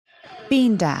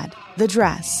Bean Dad, The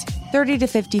Dress, 30 to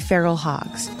 50 Feral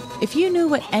Hogs. If you knew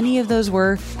what any of those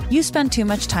were, you spend too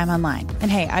much time online.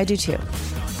 And hey, I do too.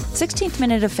 16th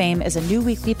Minute of Fame is a new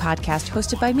weekly podcast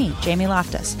hosted by me, Jamie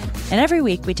Loftus. And every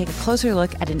week we take a closer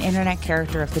look at an internet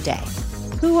character of the day.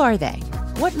 Who are they?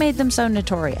 What made them so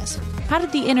notorious? How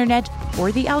did the internet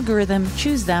or the algorithm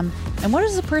choose them? And what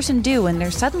does a person do when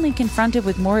they're suddenly confronted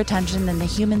with more attention than the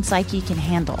human psyche can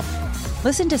handle?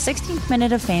 Listen to 16th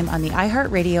Minute of Fame on the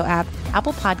iHeartRadio app,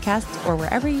 Apple Podcasts, or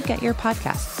wherever you get your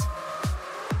podcasts.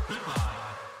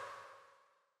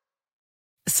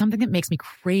 Something that makes me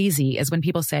crazy is when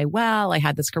people say, well, I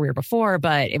had this career before,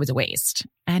 but it was a waste.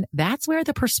 And that's where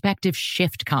the perspective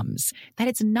shift comes, that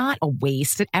it's not a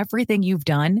waste, that everything you've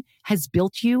done has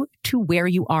built you to where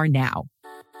you are now.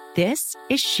 This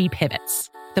is She Pivots,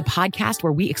 the podcast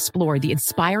where we explore the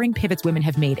inspiring pivots women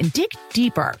have made and dig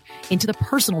deeper into the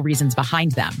personal reasons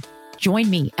behind them. Join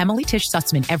me, Emily Tish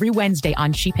Sussman, every Wednesday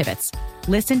on She Pivots.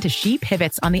 Listen to She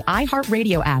Pivots on the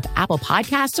iHeartRadio app, Apple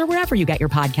Podcasts, or wherever you get your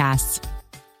podcasts.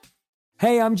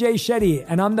 Hey, I'm Jay Shetty,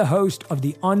 and I'm the host of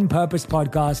the On Purpose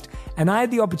podcast, and I had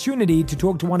the opportunity to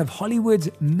talk to one of Hollywood's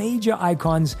major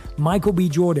icons, Michael B.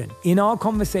 Jordan. In our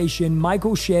conversation,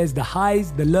 Michael shares the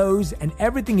highs, the lows, and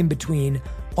everything in between,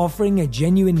 offering a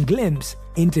genuine glimpse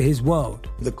into his world.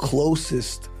 The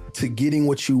closest to getting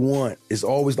what you want is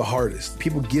always the hardest.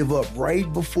 People give up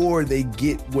right before they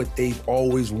get what they've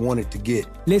always wanted to get.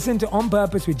 Listen to On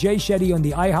Purpose with Jay Shetty on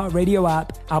the iHeartRadio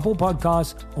app, Apple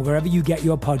Podcasts, or wherever you get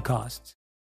your podcasts.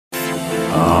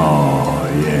 Oh,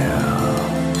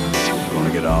 yeah.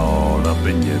 Gonna get all up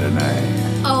in you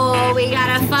tonight. Oh, we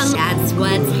got a fun... That's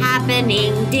what's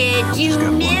happening. Did you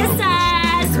miss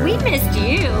us? We missed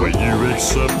you. Will you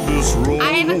accept this role?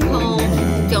 I have a cold.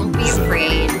 Don't be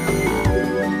afraid.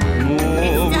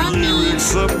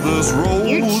 Accept this role.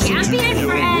 Your champion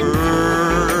friend.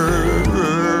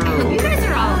 I hope you guys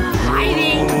are all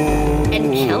vibing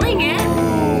and killing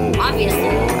it. Obviously you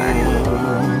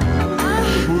are.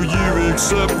 Will you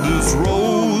accept this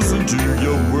rose into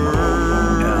your world?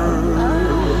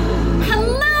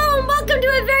 Hello, and welcome to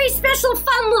a very special,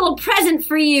 fun little present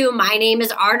for you. My name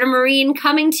is Arda Marine,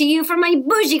 coming to you from my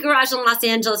bougie garage in Los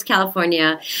Angeles,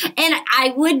 California. And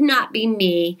I would not be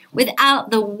me without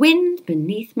the wind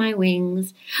beneath my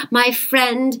wings, my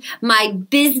friend, my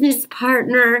business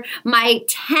partner, my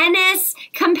tennis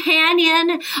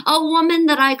companion, a woman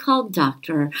that I call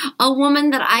doctor, a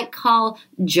woman that I call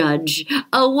judge,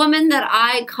 a woman that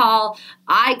I call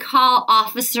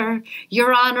officer,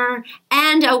 Your Honor,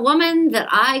 and a woman that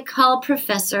I call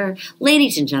professor.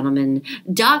 Ladies and gentlemen,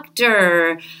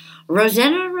 Dr.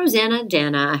 Rosanna,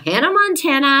 Dana, Hannah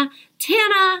Montana,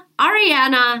 Tana,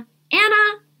 Ariana,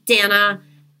 Anna, Dana,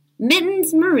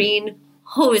 Mittens Marine,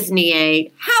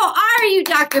 Hosnier. How are you,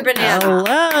 Dr. Banana?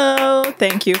 Hello.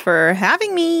 Thank you for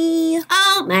having me.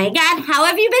 Oh my God. How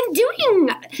have you been doing?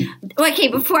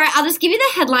 Okay, I'll just give you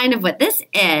the headline of what this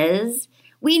is.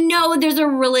 We know there's a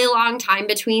really long time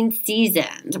between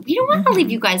seasons. We don't want to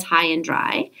leave you guys high and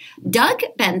dry. Doug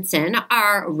Benson,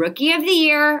 our Rookie of the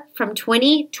Year from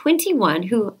 2021,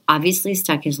 who obviously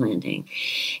stuck his landing,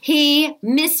 he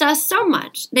missed us so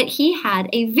much that he had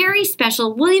a very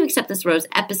special Will You Accept This Rose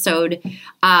episode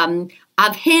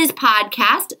of his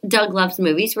podcast, Doug Loves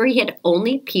Movies, where he had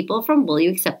only people from Will You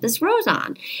Accept This Rose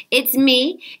on. It's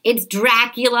me, it's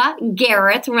Dracula,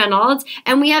 Gareth Reynolds,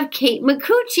 and we have Kate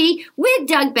Micucci with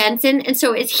Doug Benson. And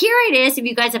so here it is. If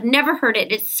you guys have never heard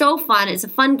it, it's so fun. It's a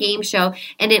fun game show,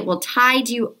 and it will tide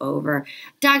you over.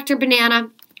 Dr.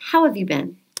 Banana, how have you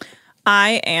been?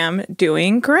 I am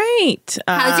doing great.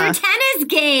 How's your tennis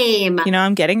game?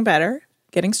 I'm getting better,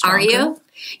 getting stronger. Are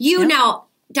you? Now,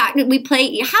 Doctor, we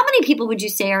play. How many people would you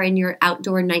say are in your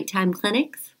outdoor nighttime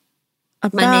clinics?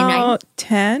 About Monday night?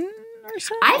 10 or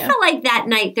so. I feel like that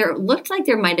night there looked like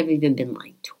there might have even been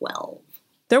like 12.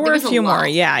 There were a few more.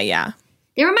 Yeah.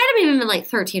 There might have even been like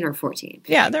 13 or 14.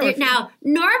 Yeah, there were. Now,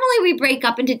 normally we break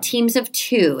up into teams of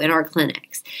 2 in our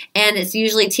clinics. And it's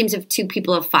usually teams of 2,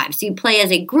 people of 5. So you play as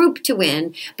a group to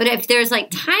win. But if there's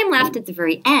like time left at the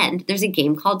very end, there's a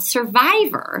game called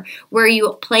Survivor where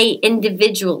you play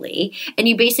individually. And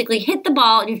you basically hit the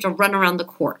ball and you have to run around the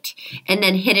court. And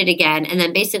then hit it again. And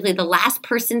then basically the last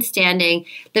person standing,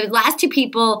 the last 2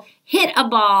 people hit a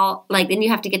ball, then you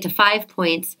have to get to 5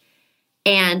 points.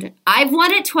 And I've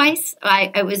won it twice.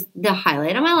 It was the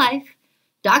highlight of my life.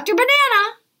 Dr.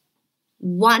 Banana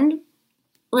won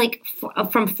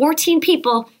from 14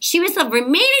 people, she was the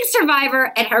remaining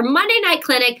survivor at her Monday night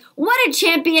clinic. What a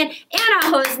champion. Anna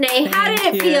Hosnay, how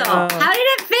did it feel? How did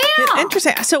it feel?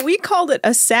 Interesting. So we called it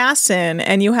Assassin,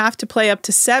 and you have to play up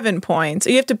to 7 points.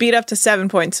 You have to beat up to 7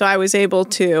 points. So I was able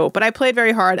to, but I played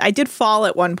very hard. I did fall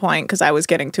at one point because I was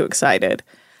getting too excited.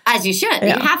 As you should.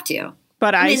 Yeah. You have to.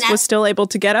 But I was still able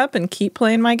to get up and keep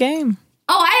playing my game.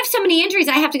 Oh, I have so many injuries.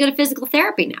 I have to go to physical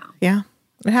therapy now. Yeah,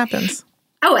 it happens.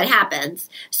 Oh, it happens.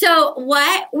 So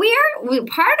what we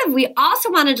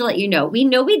also wanted to let you know,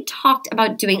 we talked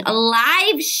about doing a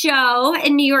live show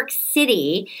in New York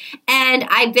City, and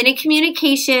I've been in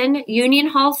communication. Union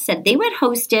Hall said they would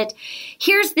host it.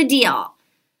 Here's the deal.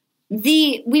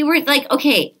 We were like,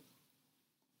 okay,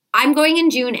 I'm going in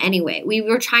June anyway. We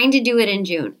were trying to do it in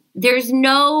June. There's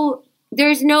no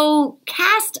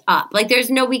cast up. Like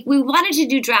we wanted to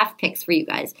do draft picks for you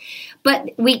guys, but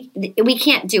we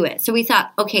can't do it. So we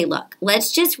thought, okay, look,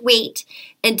 let's just wait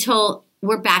until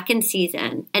we're back in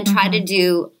season and try to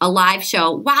do a live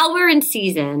show while we're in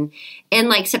season in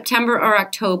like September or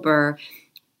October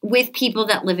with people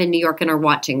that live in New York and are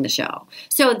watching the show.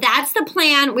 So that's the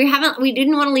plan. We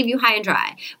didn't want to leave you high and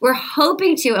dry. We're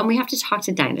hoping to, and we have to talk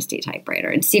to Dynasty Typewriter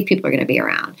and see if people are going to be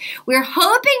around. We're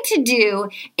hoping to do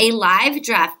a live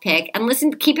draft pick, and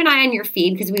keep an eye on your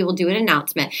feed because we will do an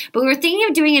announcement. But we were thinking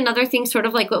of doing another thing sort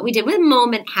of like what we did with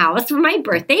Moment House for my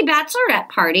birthday bachelorette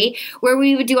party, where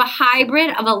we would do a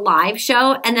hybrid of a live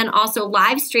show and then also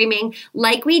live streaming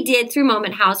like we did through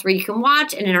Moment House, where you can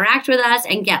watch and interact with us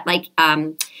and get like,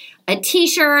 a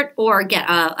t-shirt or get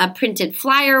a printed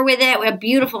flyer with it, a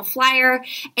beautiful flyer.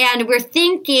 And we're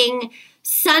thinking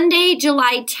Sunday,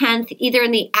 July 10th, either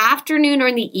in the afternoon or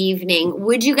in the evening.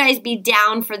 Would you guys be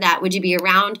down for that? Would you be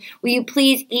around? Will you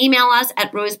please email us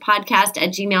at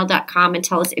rosepodcast@gmail.com and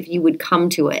tell us if you would come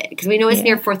to it? Because we know it's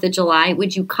near 4th of July.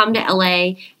 Would you come to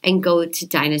LA and go to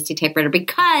Dynasty Typewriter?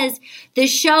 Because the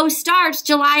show starts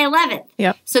July 11th.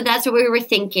 Yep. So that's what we were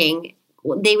thinking.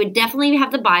 They would definitely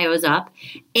have the bios up.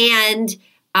 And,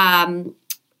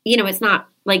 it's not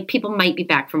like people might be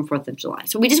back from 4th of July.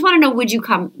 So we just want to know, would you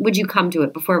come to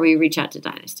it before we reach out to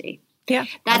Dynasty? Yeah.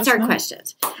 That's our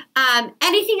questions.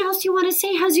 Anything else you want to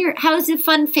say? How's the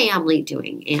fun family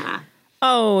doing, Anna?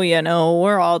 Oh,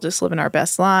 we're all just living our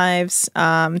best lives,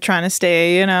 trying to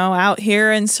stay, out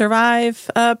here and survive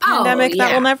a pandemic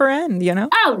that will never end,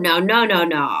 Oh, no.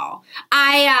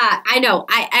 I know.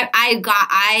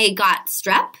 I got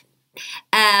strep.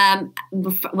 I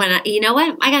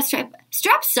got strep.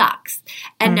 Strep sucks.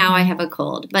 And now I have a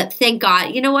cold. But thank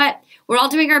God, you know what? We're all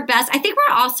doing our best. I think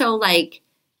we're also like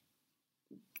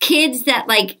kids that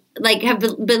like have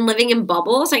been living in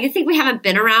bubbles. Like I think we haven't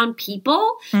been around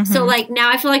people. So like now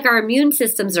I feel like our immune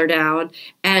systems are down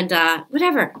and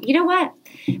whatever. You know what?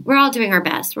 We're all doing our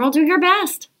best.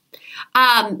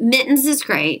 Mittens is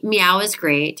great. Meow is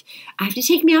great. I have to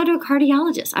take Meow to a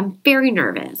cardiologist. I'm very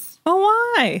nervous.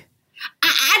 Oh, why?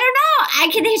 I don't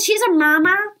know. She's a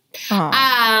murmur.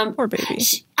 Oh, poor baby.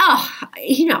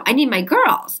 I need my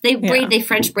girls. They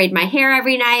French braid my hair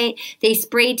every night. They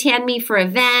spray tan me for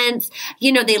events.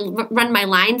 They run my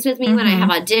lines with me when I have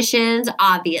auditions,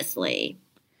 obviously.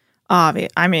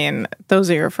 I mean, those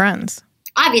are your friends.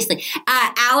 Obviously.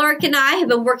 Alaric and I have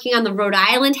been working on the Rhode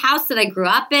Island house that I grew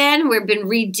up in. We've been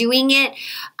redoing it.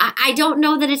 I don't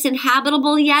know that it's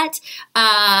inhabitable yet.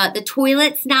 The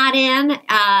toilet's not in.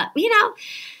 You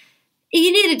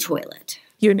need a toilet.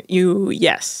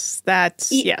 Yes.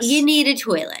 You need a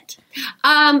toilet.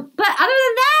 But other than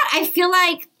that, I feel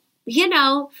like,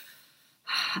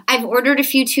 I've ordered a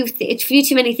few too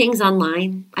many things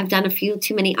online. I've done a few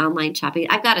too many online shopping.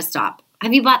 I've got to stop.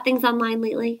 Have you bought things online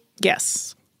lately?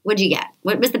 Yes. What'd you get?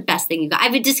 What was the best thing you got?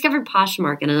 I've discovered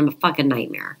Poshmark and I'm a fucking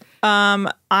nightmare.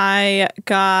 I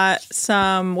got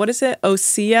some, what is it?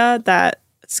 Osea, that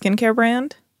skincare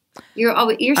brand. Your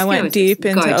skin I went deep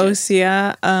into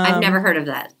Osea. I've never heard of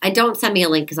that. Don't send me a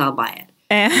link because I'll buy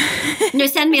it. No,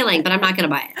 send me a link, but I'm not going to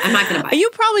buy it.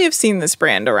 You probably have seen this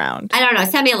brand around. I don't know.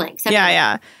 Send me a link.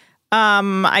 Yeah.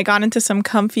 I got into some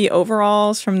comfy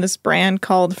overalls from this brand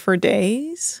called For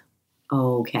Days.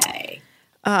 Okay.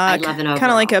 I love an overall.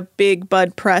 Kind of like a big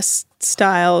Bud Press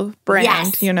style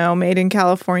brand, yes. Made in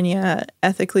California,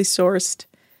 ethically sourced.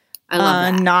 I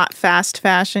love that. Not fast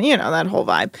fashion, that whole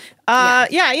vibe. I'm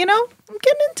getting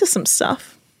into some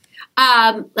stuff.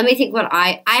 Let me think what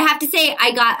I have to say.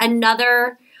 I got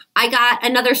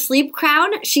another sleep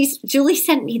crown. Julie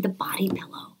sent me the body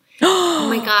pillow. Oh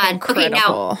my God.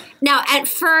 Incredible. Okay, now at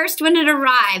first when it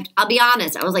arrived, I'll be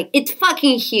honest, I was like, it's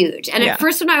fucking huge. And at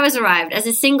first when I was arrived as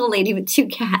a single lady with 2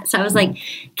 cats, I was like,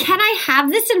 can I have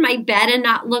this in my bed and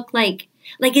not look like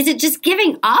Like, is it just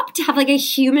giving up to have like a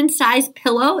human-sized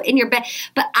pillow in your bed?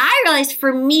 But I realized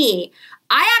for me,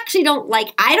 I actually don't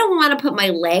want to put my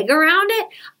leg around it.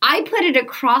 I put it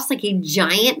across like a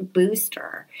giant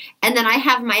booster. And then I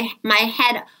have my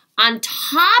head on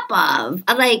top of,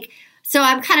 like, so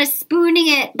I'm kind of spooning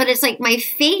it, but it's like my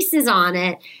face is on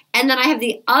it. And then I have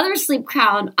the other sleep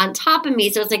crown on top of me.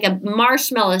 So it's like a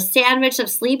marshmallow sandwich of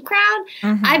sleep crown.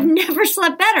 Mm-hmm. I've never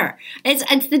slept better.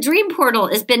 It's the Dream Portal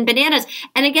has been bananas.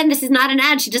 And again, this is not an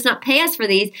ad. She does not pay us for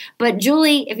these. But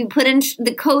Julie, if you put in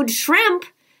the code SHRIMP,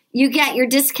 you get your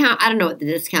discount. I don't know what the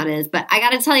discount is, but I got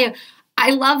to tell you,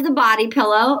 I love the body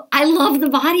pillow. I love the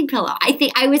body pillow. I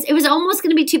think it was almost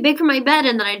going to be too big for my bed.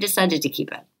 And then I decided to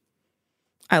keep it.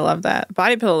 I love that.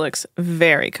 Body pillow looks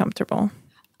very comfortable.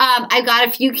 I got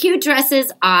a few cute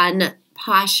dresses on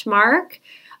Poshmark,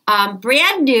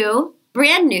 brand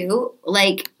new,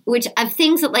 like, which of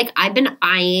things that like I've been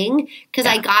eyeing because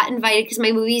I got invited because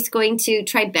my movie's going to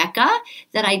Tribeca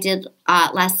that I did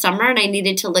last summer and I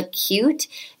needed to look cute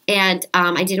and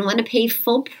I didn't want to pay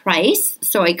full price.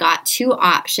 So I got two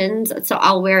options. So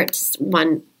I'll wear it just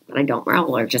one. When I don't wear, I'll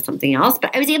wear just something else.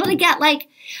 But I was able to get like,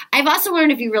 I've also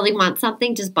learned if you really want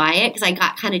something, just buy it because I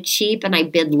got kind of cheap and I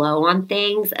bid low on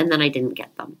things and then I didn't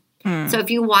get them. So if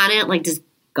you want it, like just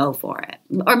go for it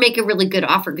or make a really good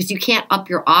offer because you can't up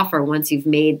your offer once you've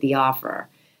made the offer.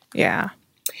 Yeah.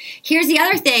 Here's the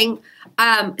other thing.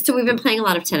 So we've been playing a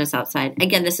lot of tennis outside.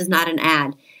 Again, this is not an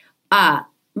ad.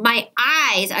 My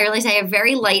eyes, I realize I have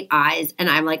very light eyes and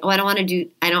I'm like, I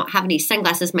don't have any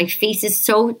sunglasses. My face is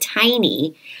so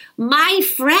tiny. My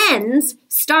friends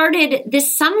started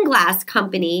this sunglass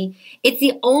company. It's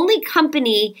the only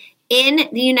company in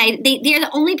the they're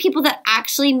the only people that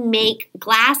actually make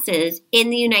glasses in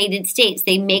the United States.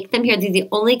 They make them here. They're the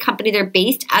only company. They're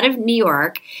based out of New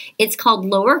York. It's called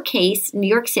Lowercase, New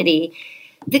York City.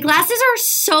 The glasses are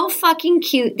so fucking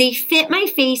cute. They fit my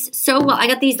face so well. I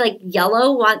got these like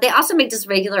yellow ones. They also make just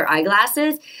regular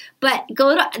eyeglasses, but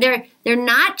they're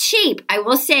not cheap. I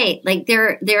will say, like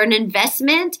they're an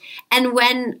investment. And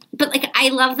but like I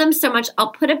love them so much. I'll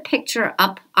put a picture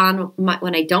up on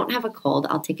when I don't have a cold.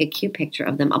 I'll take a cute picture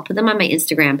of them. I'll put them on my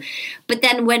Instagram. But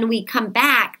then when we come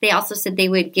back, they also said they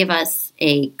would give us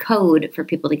a code for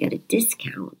people to get a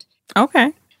discount.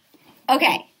 Okay.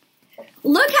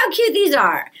 Look how cute these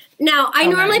are. Now, I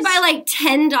normally buy like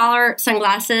 $10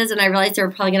 sunglasses, and I realized they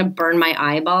were probably going to burn my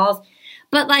eyeballs.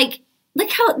 But like, look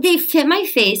how they fit my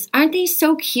face. Aren't they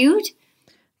so cute?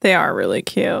 They are really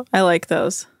cute. I like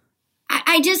those.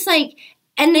 I just like,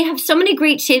 and they have so many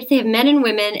great shapes. They have men and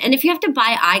women. And if you have to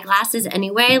buy eyeglasses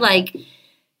anyway, like,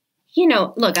 you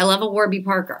know, look, I love a Warby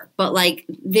Parker, but like,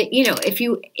 if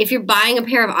you're buying a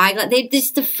pair of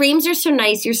eyeglasses, the frames are so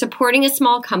nice. You're supporting a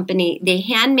small company. They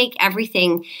hand make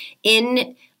everything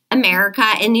in America,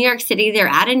 in New York City. They're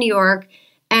out of New York,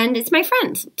 and it's my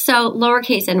friends. So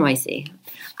Lowercase NYC.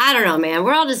 I don't know, man.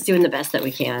 We're all just doing the best that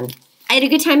we can. I had a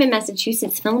good time in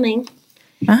Massachusetts filming.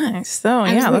 Nice. So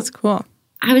yeah, that's cool.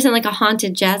 I was in like a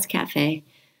haunted jazz cafe.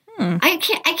 I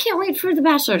can't wait for The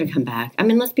Bachelor to come back. I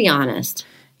mean, let's be honest.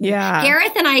 Yeah.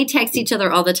 Gareth and I text each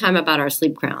other all the time about our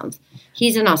sleep crowns.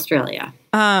 He's in Australia.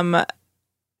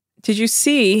 Did you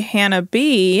see Hannah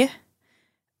B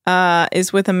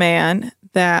is with a man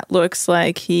that looks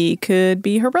like he could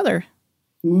be her brother?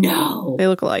 No. They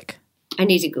look alike. I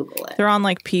need to Google it. They're on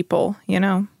like People, you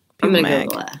know? I'm going to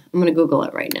Google it. I'm going to Google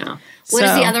it right now. What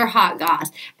is the other hot goss?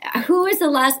 Who is the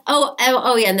last?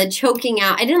 Oh, yeah, and the choking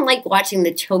out. I didn't like watching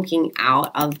the choking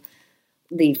out of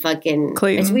the fucking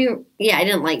Clayton. I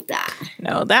didn't like that.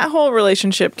 No, that whole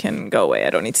relationship can go away. I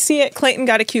don't need to see it. Clayton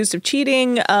got accused of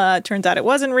cheating. Turns out it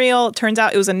wasn't real. Turns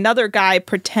out it was another guy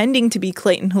pretending to be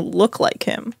Clayton who looked like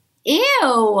him.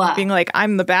 Ew. Being like,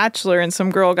 I'm the Bachelor, and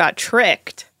some girl got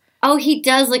tricked. Oh, he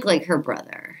does look like her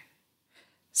brother.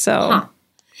 So,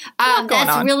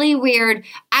 that's really weird.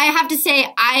 I have to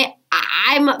say,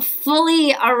 I've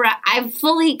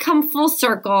fully come full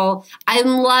circle. I'm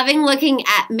loving looking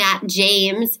at Matt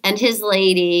James and his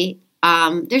lady.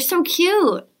 They're so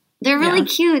cute. They're really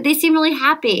cute. They seem really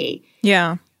happy.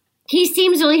 Yeah. He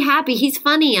seems really happy. He's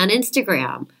funny on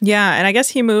Instagram. Yeah, and I guess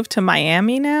he moved to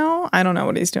Miami now. I don't know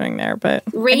what he's doing there, but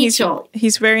Rachel.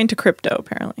 He's very into crypto,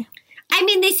 apparently. I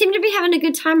mean, they seem to be having a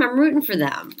good time. I'm rooting for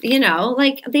them. You know,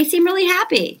 like they seem really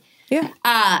happy. Yeah.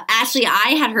 Ashley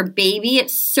I had her baby.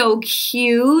 It's so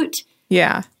cute.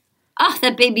 Yeah. Oh,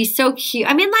 that baby's so cute.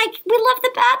 I mean, like, we love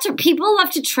The Bachelor. People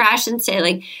love to trash and say,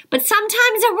 like, but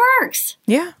sometimes it works.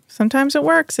 Yeah, sometimes it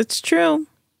works. It's true.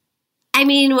 I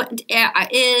mean,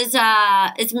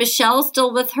 is Michelle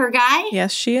still with her guy?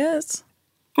 Yes, she is.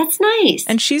 That's nice.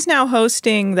 And she's now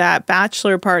hosting that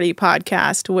bachelor party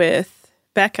podcast with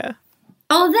Becca.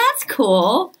 Oh, that's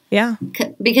cool. Yeah.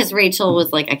 Because Rachel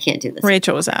was like, I can't do this.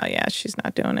 Rachel was out. Yeah, she's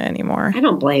not doing it anymore. I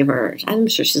don't blame her. I'm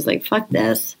sure she's like, fuck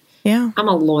this. Yeah. I'm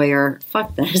a lawyer.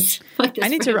 Fuck this. Fuck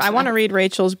this. I want to read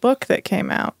Rachel's book that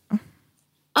came out.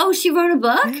 Oh, she wrote a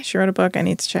book? Yeah, she wrote a book. I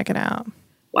need to check it out.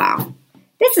 Wow.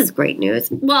 This is great news.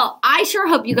 Well, I sure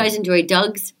hope you guys enjoy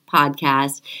Doug's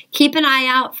podcast. Keep an eye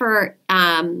out for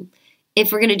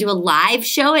if we're going to do a live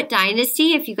show at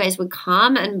Dynasty, if you guys would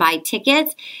come and buy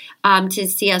tickets to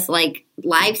see us like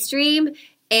live stream.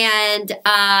 And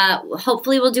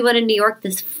hopefully we'll do it in New York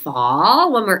this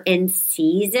fall when we're in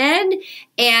season.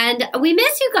 And we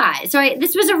miss you guys. So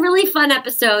this was a really fun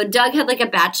episode. Doug had like a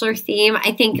bachelor theme.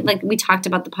 I think like we talked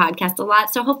about the podcast a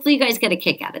lot. So hopefully you guys get a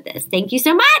kick out of this. Thank you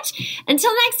so much.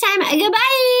 Until next time,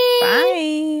 goodbye.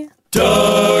 Bye.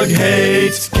 Doug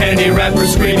hates candy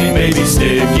wrappers, screaming baby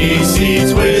sticky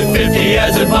seeds with 50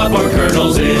 acid popcorn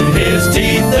kernels in his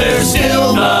teeth. There's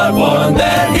still not one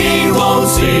that he won't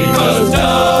see, 'cause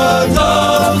Doug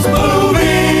loves movies.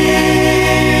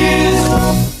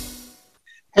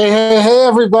 Hey,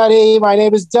 everybody. My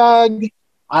name is Doug.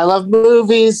 I love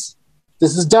movies.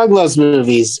 This is Doug Loves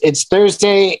Movies. It's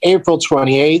Thursday, April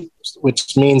 28th,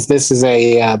 which means this is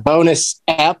a bonus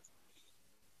app.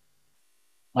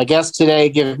 My guest today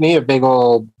gave me a big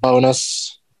old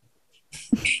bonus.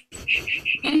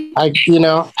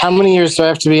 How many years do I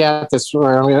have to be at this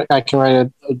where I can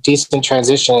write a decent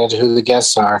transition into who the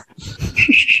guests are?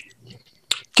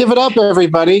 Give it up,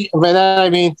 everybody. And by that, I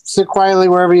mean, sit quietly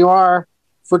wherever you are.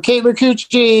 For Kate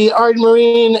Micucci, Arden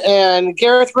Marine, and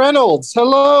Gareth Reynolds.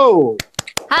 Hello.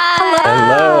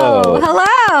 Hi.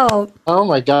 Hello. Oh,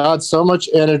 my God. So much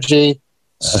energy.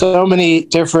 So many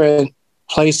different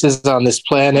places on this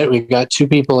planet. We've got 2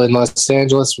 people in Los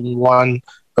Angeles, 1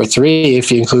 or 3 if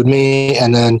you include me,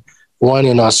 and then 1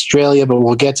 in Australia, but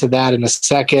we'll get to that in a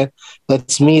second.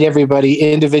 Let's meet everybody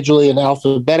individually and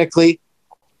alphabetically.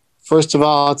 First of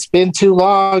all, it's been too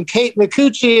long. Kate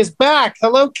Micucci is back.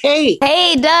 Hello, Kate.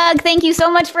 Hey, Doug. Thank you so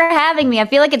much for having me. I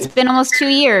feel like it's been almost 2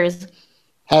 years.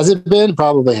 Has it been?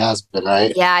 Probably has been,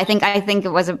 right? Yeah, I think it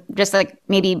was just like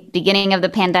maybe beginning of the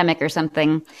pandemic or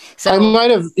something. So I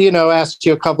might have, asked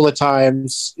you a couple of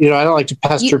times. I don't like to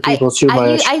pester people too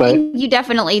much. I think you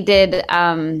definitely did.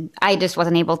 I just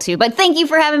wasn't able to. But thank you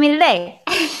for having me today.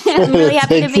 I'm really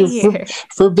happy to be here.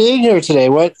 For being here today.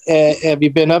 What have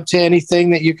you been up to? Anything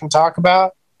that you can talk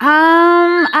about?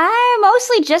 I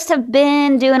mostly just have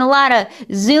been doing a lot of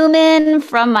Zoom in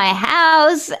from my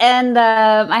house, and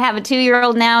I have a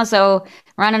 2-year-old now, so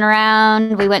running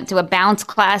around. We went to a bounce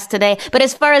class today. But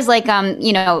as far as like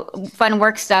fun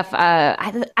work stuff,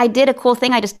 I did a cool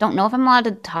thing. I just don't know if I'm allowed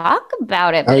to talk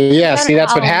about it. Oh yeah, see,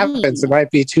 that's what happens. It might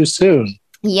be too soon.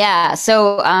 Yeah,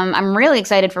 so I'm really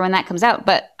excited for when that comes out.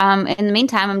 But in the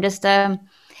meantime, I'm just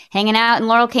hanging out in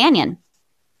Laurel Canyon.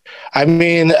 I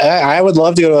mean, I would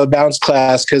love to go to a bounce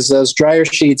class because those dryer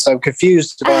sheets, I'm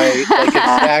confused by like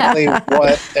exactly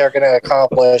what they're going to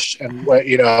accomplish and what,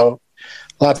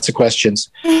 lots of questions.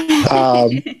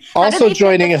 Also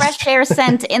joining us, fresh air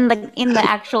scent in the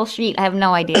actual sheet. I have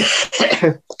no idea.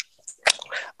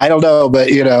 I don't know, but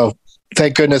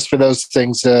thank goodness for those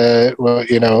things.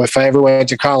 If I ever went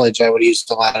to college, I would have used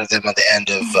a lot of them at the end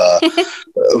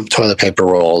of toilet paper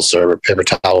rolls or paper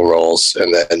towel rolls,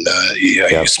 and then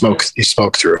you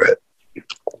smoke through it.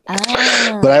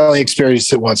 Oh. But I only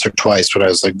experienced it once or twice when I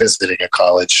was like visiting a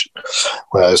college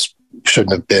when I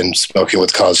shouldn't have been smoking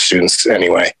with college students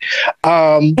anyway.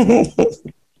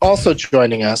 Also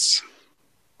joining us,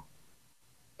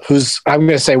 I'm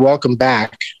going to say welcome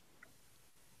back.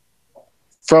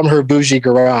 From her bougie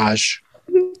garage.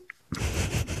 Do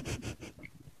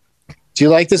you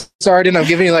like this, Arden? I'm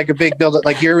giving you like a big build up,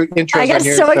 like your intro. I got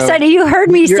so excited. You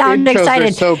heard me sound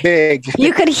excited. So big.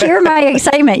 You could hear my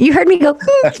excitement. You heard me go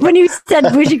when you said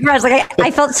bougie garage. Like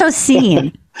I felt so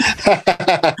seen.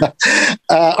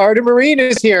 Arden Marine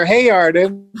is here. Hey,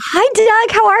 Arden. Hi,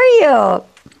 Doug. How are you?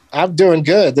 I'm doing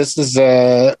good. This is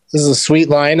a sweet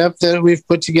lineup that we've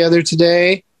put together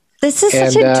today. This is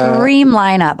such a dream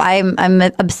lineup. I'm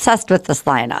obsessed with this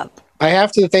lineup. I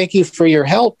have to thank you for your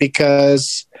help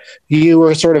because you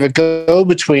were sort of a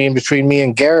go-between between me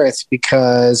and Gareth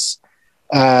because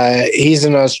he's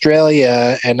in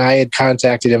Australia and I had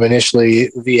contacted him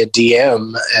initially via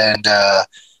DM and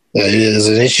it was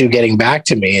an issue getting back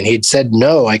to me and he'd said,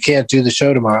 no, I can't do the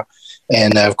show tomorrow.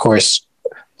 And of course,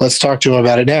 let's talk to him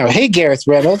about it now. Hey, Gareth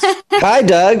Reynolds. Hi,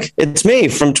 Doug. It's me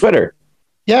from Twitter.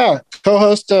 Yeah,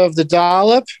 co-host of The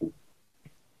Dollop.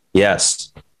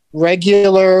 Yes.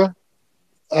 Regular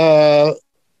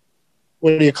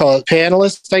what do you call it,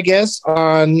 panelist, I guess,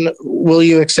 on Will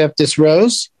You Accept This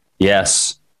Rose?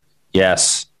 Yes.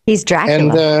 He's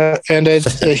Dracula. And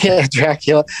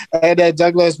Dracula. And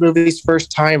Doug Loves Movies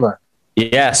First Timer.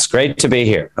 Yes, great to be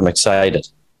here. I'm excited.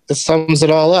 This sums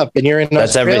it all up. And you're in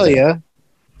That's Australia.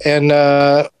 Everything.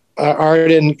 And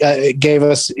Arden gave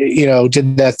us,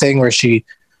 did that thing where she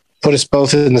put us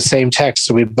both in the same text.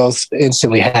 So we both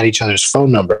instantly had each other's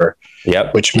phone number.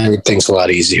 Yep. Which made things a lot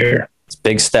easier. It's a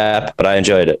big step, but I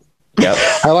enjoyed it. Yep.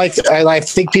 I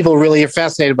think people really are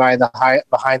fascinated by the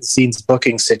behind the scenes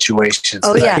booking situations.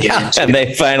 Oh yeah. And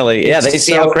they finally, they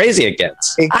see how crazy it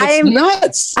gets. It's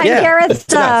nuts. I'm Garrett's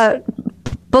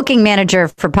booking manager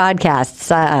for podcasts.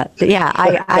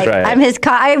 I'm his.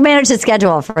 I manage the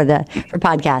schedule for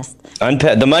podcasts.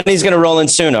 The money's going to roll in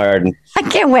soon, Arden. I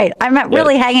can't wait. I'm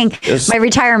really hanging my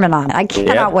retirement on it. I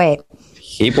cannot wait.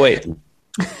 Keep waiting.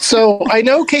 So I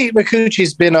know Kate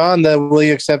Micucci's been on the Will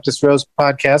You Accept This Rose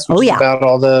podcast, which is about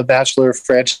all the Bachelor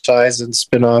franchise and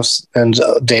spinoffs and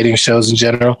dating shows in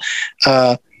general.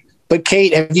 But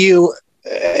Kate, have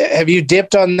you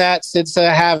dipped on that since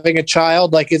having a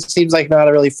child? Like, it seems like not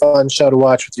a really fun show to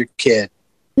watch with your kid.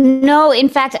 No, in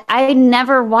fact, I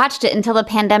never watched it until the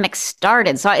pandemic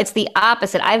started. So it's the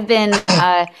opposite. I've been,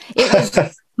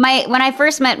 when I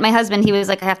first met my husband, he was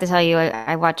like, I have to tell you,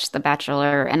 I watched The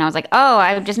Bachelor. And I was like, oh,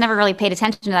 I just never really paid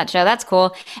attention to that show. That's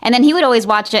cool. And then he would always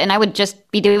watch it and I would just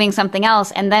be doing something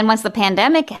else. And then once the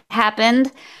pandemic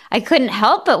happened, I couldn't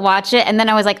help but watch it. And then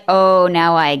I was like, oh,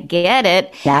 now I get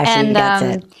it. Yeah, she gets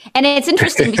it. And it's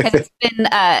interesting because it's been,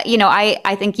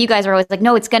 I think you guys are always like,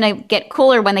 no, it's going to get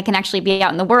cooler when they can actually be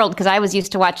out in the world. Because I was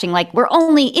used to watching like, we're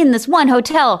only in this one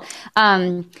hotel.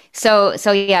 So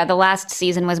the last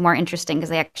season was more interesting because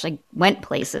they actually went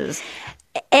places.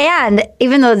 And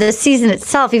even though the season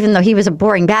itself, even though he was a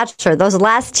boring bachelor, those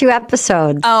last 2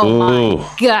 episodes my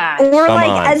God, were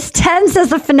as tense as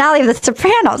the finale of The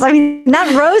Sopranos. I mean,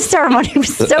 that rose ceremony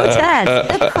was so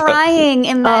tense. The crying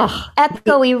in that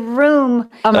echoey room.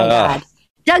 Oh my God.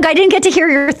 Doug, I didn't get to hear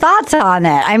your thoughts on it.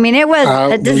 I mean, it was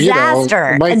a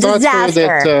disaster. My thoughts were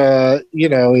that,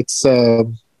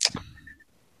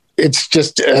 it's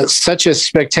just such a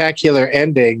spectacular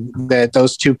ending that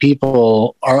those 2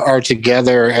 people are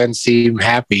together and seem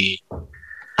happy.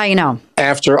 I know.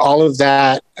 After all of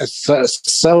that,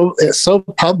 so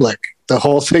public, the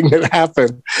whole thing that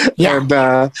happened. Yeah.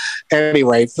 And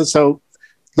anyway, so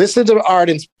listen to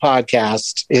Arden's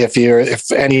podcast if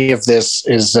any of this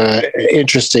is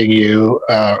interesting you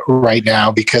right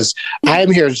now, because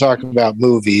I'm here to talk about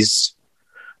movies.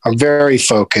 I'm very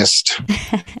focused.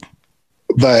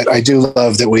 But I do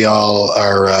love that we all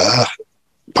are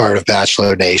part of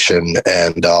Bachelor Nation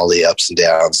and all the ups and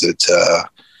downs that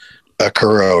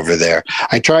occur over there.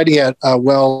 I tried to get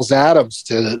Wells Adams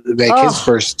to make his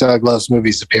first Doug Loves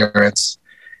Movies appearance.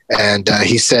 And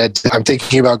he said, I'm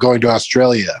thinking about going to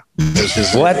Australia.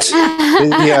 What?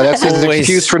 Yeah, that's his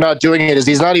excuse for not doing it, is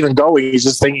he's not even going. He's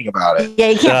just thinking about it.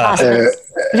 Yeah, he can't possibly.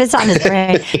 It's on his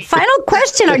brain. Final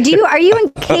question. Are you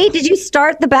and Kate, did you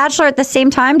start The Bachelor at the same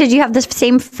time? Did you have the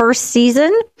same first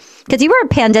season? Because you were a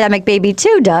pandemic baby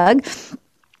too, Doug.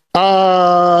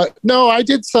 No, I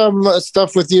did some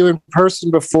stuff with you in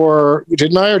person before,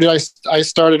 didn't I? Or did I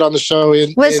started on the show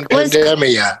in pandemic?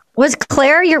 Yeah. Was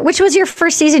Claire which was your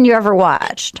first season you ever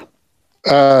watched?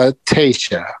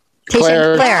 Tasha.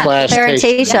 Claire and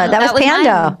Tasha. Yeah, that was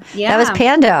Pando. Yeah. That was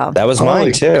Pando. That was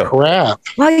mine too. Crap.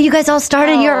 Wow, you guys all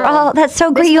started. That's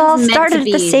so great. You all started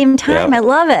at the same time. Yep. I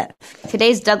love it.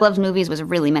 Today's Doug Loves Movies was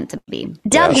really meant to be.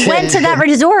 Doug went to that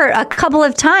resort a couple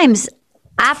of times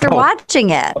after watching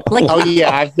it.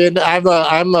 I'm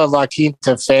a La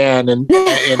Quinta fan in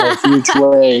a huge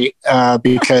way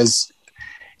because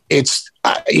it's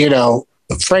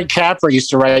Frank Capra used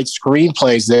to write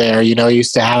screenplays there. He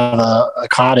used to have a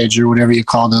cottage or whatever you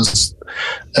call those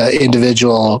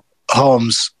individual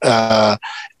homes,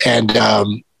 and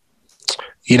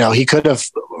he could have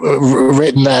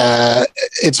written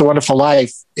 "It's a Wonderful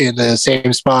Life" in the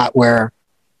same spot where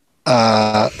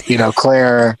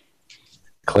Claire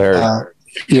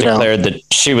declared that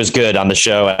she was good on the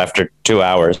show after 2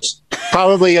 hours.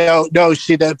 Probably,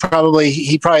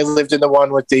 he probably lived in the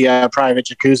one with the private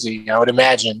jacuzzi, I would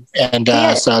imagine. And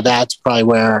so that's probably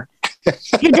where.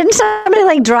 Didn't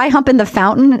somebody dry hump in the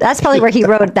fountain? That's probably where he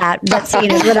wrote that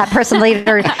scene with that person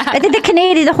later. I think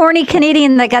the horny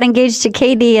Canadian that got engaged to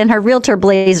Katie in her realtor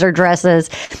blazer dresses,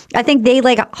 I think they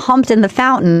humped in the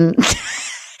fountain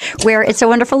where It's a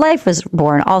Wonderful Life was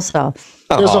born also.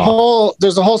 There's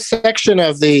a whole section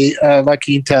of the La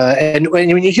Quinta, and when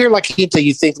you hear La Quinta,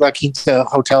 you think La Quinta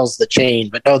Hotel's the chain,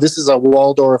 but no, this is a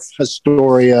Waldorf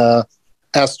Astoria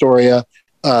Astoria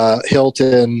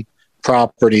Hilton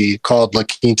property called La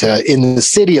Quinta in the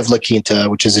city of La Quinta,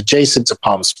 which is adjacent to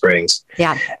Palm Springs.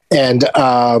 Yeah. And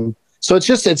so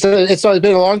it's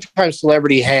been a long time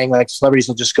celebrity hang. Like celebrities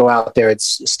will just go out there and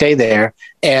stay there.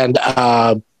 And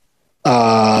Greta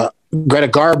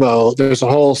Garbo, there's a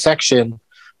whole section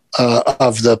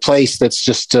of the place that's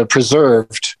just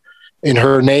preserved in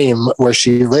her name where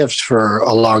she lived for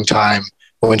a long time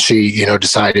when she,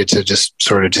 decided to just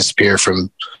sort of disappear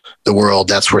from the world.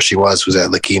 That's where she was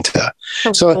at La Quinta.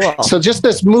 So just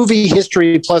this movie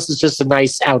history, plus it's just a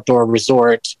nice outdoor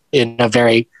resort in a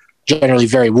generally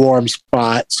very warm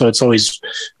spot. So it's always,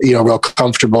 real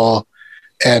comfortable.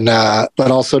 And,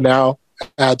 but also now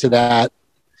add to that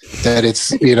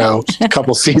it's, a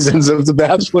couple seasons of The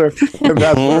Bachelor and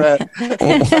Bachelorette.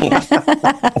 And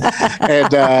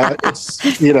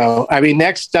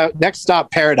it's, next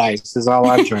stop Paradise is all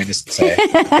I'm trying to say.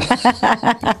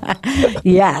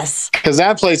 Yes. Because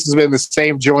that place has been the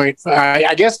same joint.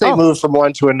 I guess they moved from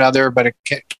one to another, but it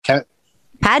kept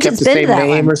Paget's the been same to that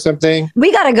name one. or something.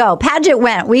 We got to go. Paget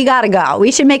went. We got to go.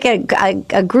 We should make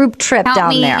a group trip Count down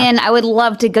me there. in. I would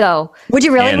love to go. Would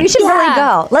you really? And- We should really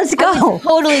go. Let's I go. would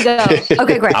totally go.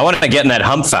 Okay, great. I want to get in that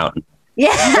hump fountain.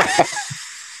 Yeah.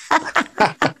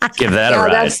 Give that a No,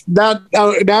 ride. that's not.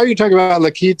 Now you're talking about La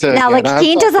Quinta. Now, again. like, I'm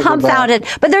Quinta's a talking hump about- fountain,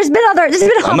 but there's been a I'm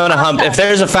hump. on a hump. If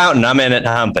there's a fountain, I'm in it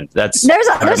humping. That's There's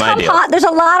part of my deal. there's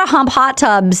a lot of hump hot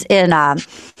tubs in.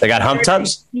 They got hump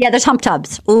tubs? Yeah, there's hump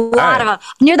tubs. A lot right. of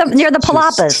them near the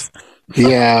palapas.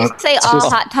 Yeah. Say all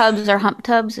hot tubs are hump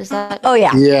tubs. Is that? Oh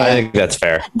yeah. I Yeah. think that's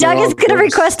fair. Doug is going to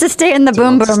request to stay in the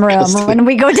boom boom room when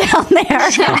we go down there,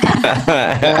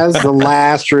 That's the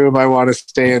last room I want to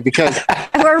stay in because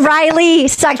where Riley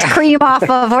sucked cream off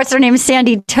of what's her name,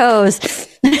 Sandy Toes.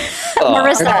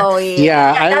 Marissa. Oh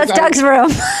yeah. That was Doug's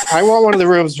room. I want one of the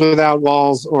rooms without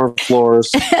walls or floors.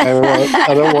 I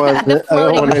don't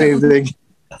want anything.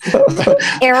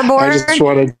 Airborne. I just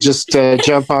want to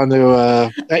jump onto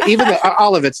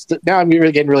all of it. Now I'm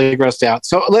really getting really grossed out.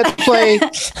 So let's play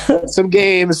some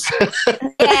games.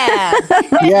 Yeah.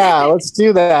 Yeah, let's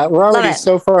do that. We're already it.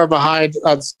 so far behind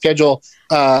on schedule.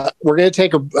 We're going to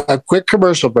take a quick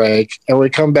commercial break, and when we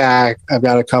come back, I've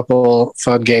got a couple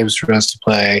fun games for us to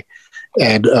play,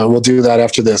 and we'll do that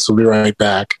after this. We'll be right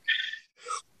back.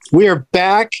 We are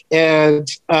back, and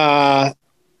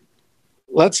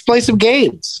let's play some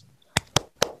games.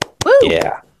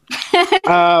 Yeah.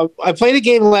 I played a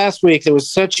game last week that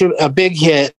was such a big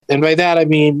hit, and by that I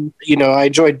mean, I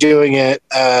enjoyed doing it,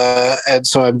 and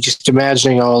so I'm just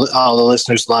imagining all the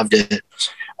listeners loved it.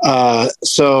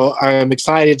 So I'm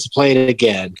excited to play it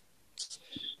again.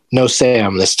 No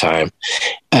Sam this time.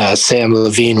 Sam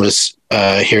Levine was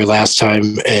here last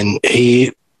time, and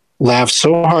he laughed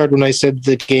so hard when I said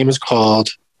the game is called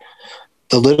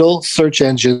The Little Search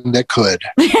Engine That Could.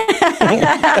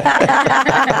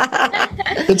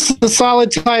 It's a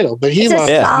solid title, but he lost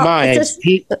his mind.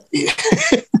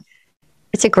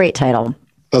 It's a great title.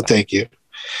 Oh, thank you.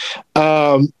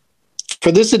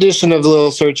 For this edition of The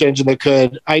Little Search Engine That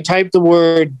Could, I typed the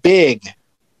word big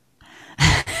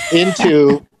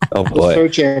into the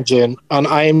search engine on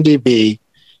IMDb,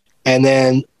 and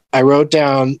then I wrote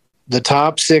down the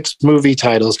top 6 movie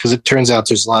titles, because it turns out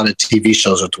there's a lot of TV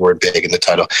shows with the word big in the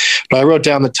title. But I wrote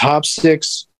down the top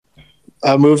 6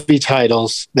 movie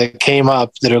titles that came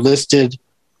up that are listed,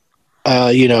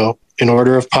 in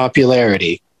order of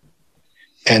popularity.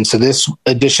 And so this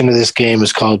edition of this game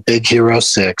is called Big Hero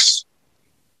 6.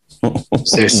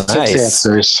 There's 6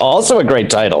 answers. Also a great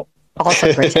title. Also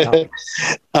a great title.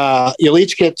 You'll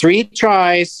each get 3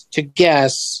 tries to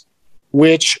guess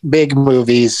which big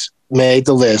movies made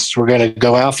the list. We're going to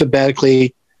go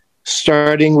alphabetically,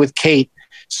 starting with Kate.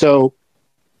 So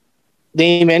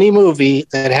name any movie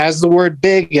that has the word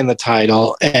big in the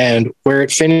title, and where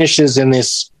it finishes in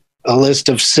a list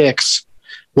of 6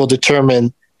 will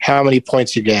determine how many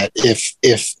points you get if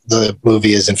the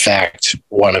movie is in fact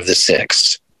one of the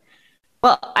 6.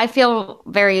 Well, I feel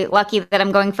very lucky that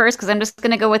I'm going first because I'm just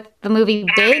going to go with the movie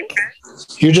Big.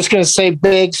 You're just going to say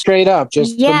big straight up,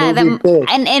 just the movie Big.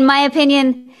 And in my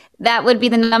opinion, that would be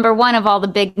the number 1 of all the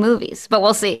big movies, but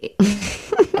we'll see.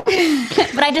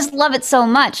 But I just love it so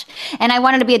much. And I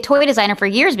wanted to be a toy designer for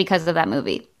years because of that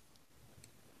movie.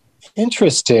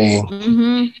 Interesting.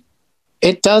 Mm-hmm.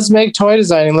 It does make toy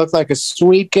designing look like a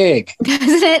sweet gig.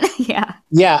 Doesn't it? Yeah.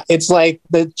 Yeah, it's like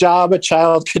the job a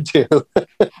child could do.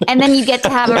 And then you get to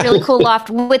have a really cool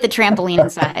loft with a trampoline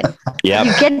inside. Yeah.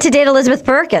 You get to date Elizabeth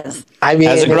Perkins. I mean,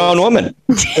 as a grown woman.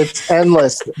 It's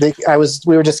endless.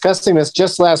 We were discussing this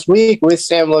just last week with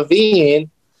Sam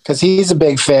Levine, because he's a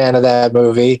big fan of that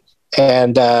movie.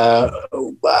 And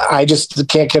I just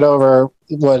can't get over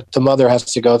what the mother has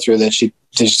to go through, that she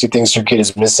thinks her kid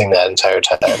is missing that entire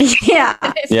time. Yeah.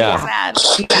 Yeah.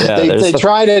 They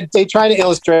try to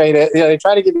illustrate it. They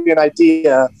try to give you an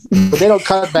idea, but they don't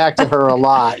cut back to her a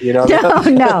lot. No.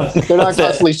 They're not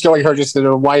constantly showing her just in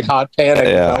a white hot panic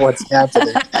about what's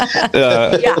happening.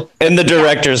 In the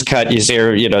director's cut, you see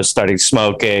her, starting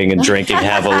smoking and drinking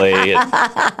heavily, and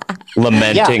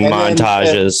lamenting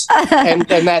montages. And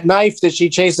that knife that she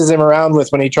chases him around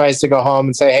with when he tries to go home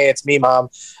and say, "Hey, it's me, Mom."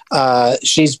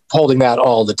 She's holding that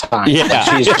all the time.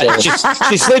 Yeah,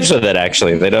 she sleeps with it.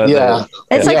 Actually, they don't. Yeah,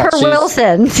 it's like her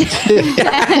Wilson.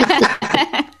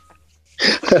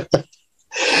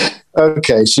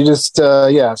 Okay, she just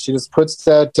puts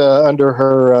that under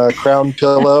her crown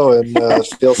pillow and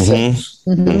feels safe.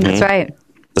 That's right.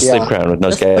 The sleep crown with no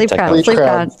SCAP technology. Sleep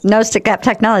crown, no SCAP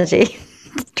technology.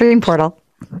 Dream portal.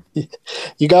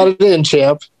 You got it in,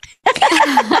 champ.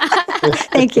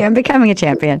 Thank you. I'm becoming a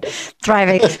champion.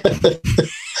 Thriving.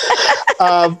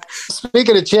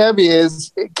 Speaking of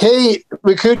champions, Kate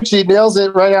Micucci nails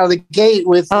it right out of the gate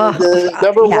with the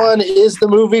number one is the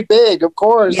movie Big, of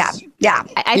course. Yeah.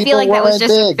 I feel like that was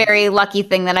just a very lucky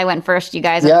thing that I went first, you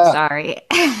guys. I'm sorry.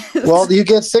 Well, you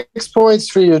get 6 points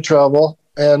for your trouble.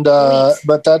 And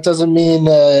but that doesn't mean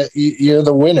you're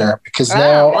the winner, because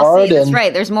now Arden. That's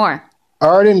right. There's more.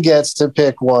 Arden gets to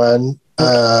pick one,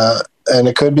 and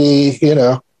it could be,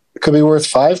 it could be worth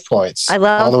 5 points. I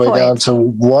love all the way down to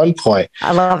 1 point.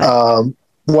 I love it.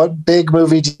 What big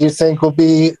movie do you think will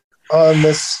be on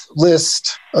this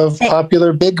list of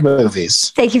popular big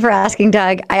movies? Thank you for asking,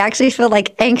 Doug. I actually feel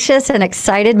anxious and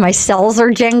excited. My cells are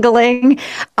jingling.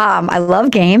 I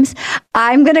love games.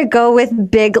 I'm going to go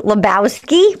with Big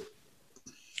Lebowski.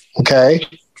 Okay.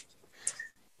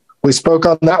 We spoke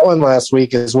on that one last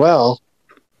week as well.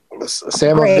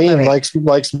 Sam Levine likes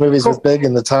movies with big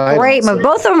in the title. Great movie.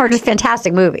 Both of them are just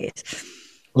fantastic movies.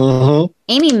 Mm-hmm.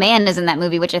 Amy Mann is in that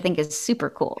movie, which I think is super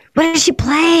cool. What does she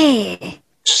play?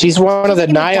 She's one of the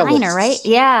nihilists. Diner, right?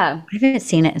 Yeah. I haven't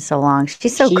seen it in so long.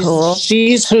 She's cool.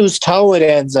 She's whose toe it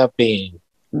ends up being.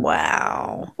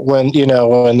 Wow. When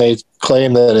they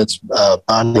claim that it's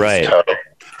Bonnie's toe.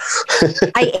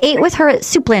 I ate with her at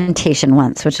Soup Plantation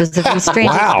once, which was a very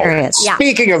strange experience. Yeah.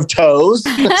 Speaking of toes,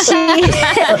 I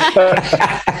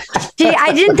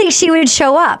didn't think she would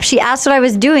show up. She asked what I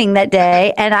was doing that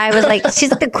day, and I was like,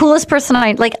 "She's the coolest person."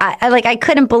 I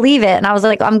couldn't believe it, and I was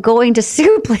like, "I'm going to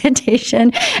Soup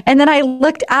Plantation," and then I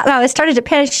looked out, and I started to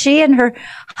panic. She and her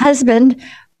husband,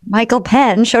 Michael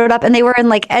Penn, showed up, and they were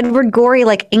in Edward Gorey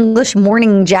English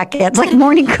morning jackets,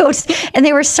 morning coats, and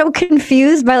they were so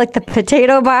confused by the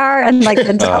potato bar and the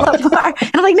Nutella bar.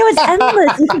 And I'm like, no, it's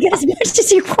endless. You can get as much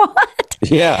as you want.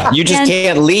 Yeah, you just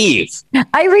can't leave.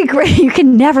 I regret you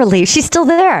can never leave. She's still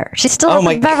there. She's still at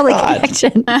the Beverly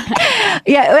connection.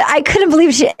 Yeah, I couldn't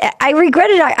believe I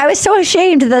regretted it. I was so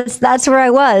ashamed that's where I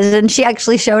was, and she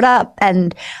actually showed up,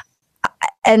 and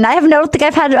I don't think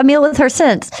I've had a meal with her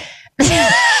since.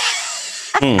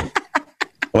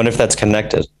 Wonder if that's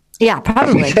connected. Yeah,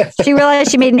 probably. She realized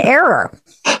she made an error.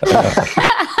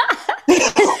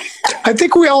 I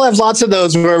think we all have lots of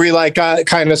those where we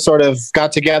kind of sort of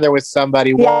got together with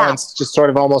somebody once, just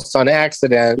sort of almost on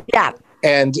accident. Yeah.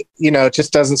 And, it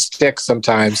just doesn't stick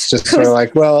sometimes. Just sort of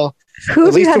at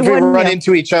least if we run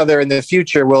into each other in the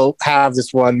future, we'll have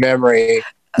this one memory.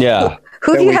 Yeah.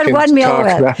 Who have you had one meal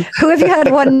with? Who have you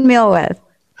had one meal with?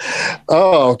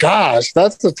 Oh gosh,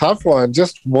 that's a tough one.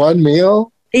 Just one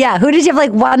meal? Yeah. Who did you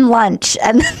have one lunch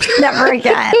and never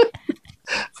again?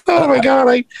 Oh my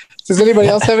God. Does anybody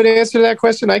else have an answer to that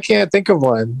question? I can't think of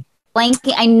one.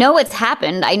 Blanking. I know it's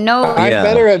happened. I know. I'm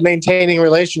better at maintaining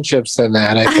relationships than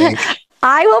that, I think.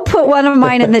 I will put one of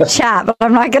mine in the chat, but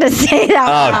I'm not going to say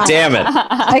that. Oh, damn it.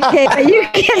 Okay, but you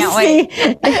can see.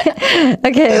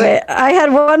 Okay, wait. I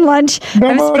had one lunch.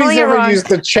 Nobody's ever used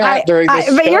the chat during this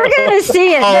show. But you're going to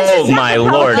see it. Oh, my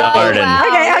Lord, Arden.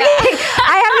 Okay.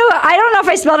 I don't know if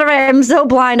I spelled it right. I'm so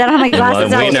blind. I don't have my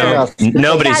glasses we know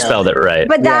nobody spelled it right.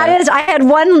 But that is, I had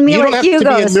one meal at Hugo's. You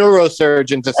don't have to be a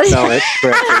neurosurgeon to spell it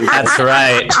correctly. That's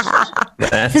right.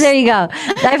 So there you go.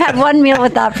 I've had one meal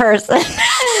with that person.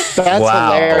 That's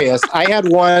hilarious. I had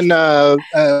one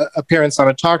appearance on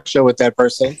a talk show with that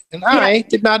person, and I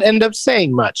did not end up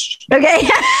saying much. Okay.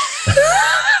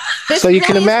 So you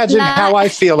can imagine how I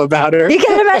feel about her. You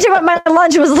can imagine what my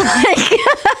lunch was like.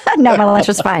 No, my lunch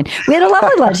was fine. We had a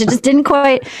lovely lunch. It just didn't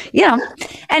quite,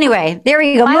 Anyway, there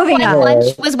you go. Moving on. My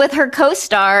lunch was with her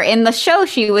co-star in the show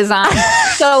she was on.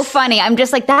 So funny. I'm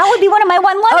just like, that would be one of my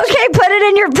one lunches. Okay, put it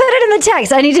in in the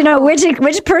text. I need to know which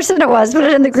person it was. Put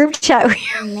it in the group chat.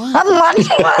 I'm watching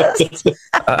was.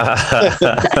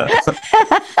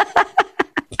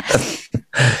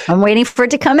 I'm waiting for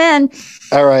it to come in.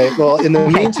 All right. Well, in the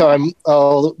meantime,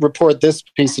 I'll report this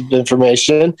piece of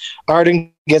information.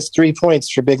 Arden gets 3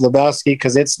 points for Big Lebowski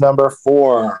because it's number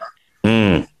 4.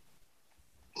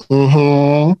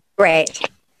 Great.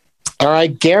 All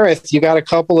right, Gareth, you got a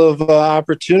couple of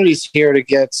opportunities here to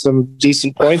get some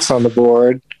decent points on the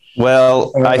board.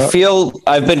 Well, I feel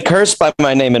I've been cursed by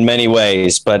my name in many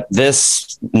ways, but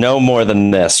this no more than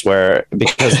this,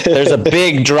 because there's a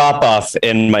big drop off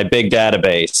in my big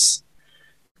database.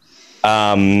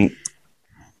 I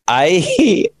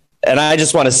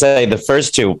just want to say the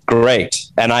first two, great,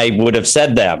 and I would have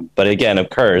said them, but again, I'm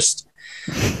cursed.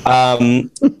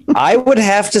 I would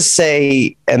have to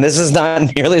say, and this is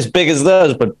not nearly as big as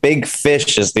those, but Big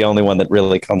Fish is the only one that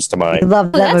really comes to mind. I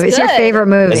love that movie. It's your favorite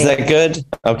movie. Is that good?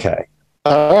 Okay.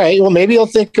 All right. Well, maybe you'll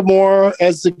think of more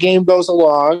as the game goes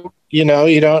along. You know,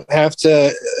 you don't have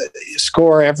to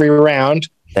score every round.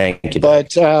 Thank you.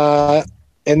 But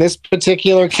in this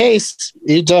particular case,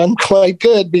 you've done quite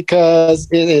good because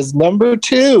it is number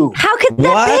 2. How could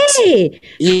that be?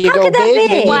 You go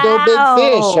big, and you go Big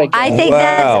Fish. I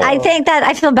think that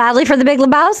I feel badly for the Big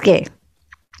Lebowski.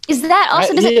 Is that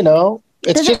also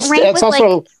it's just it's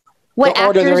also what the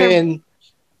order they're in.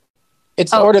 It's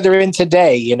the order they're in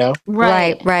today. You know.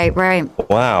 Right.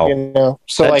 Wow. You know,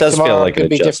 so that like does tomorrow feel like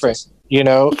could be different. You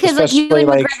know, because like you and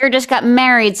McGregor just got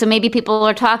married, so maybe people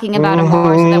are talking about it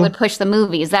more, so that would push the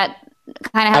movie. Is that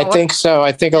kind of how? I think so.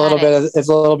 I think it's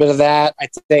a little bit of that. I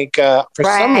think for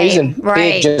some reason,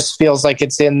 Big just feels like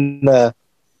it's in the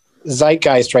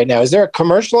zeitgeist right now. Is there a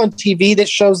commercial on TV that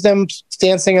shows them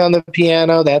dancing on the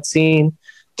piano? That scene,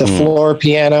 the floor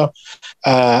piano.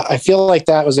 I feel like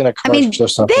that was in a commercial or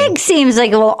something. Big seems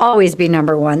like it will always be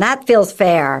number 1. That feels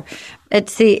fair.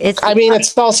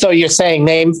 It's also you're saying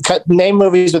name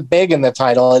movies with Big in the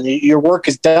title, and your work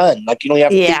is done. Like you don't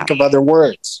have to think of other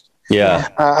words. Yeah.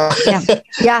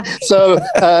 Yeah. So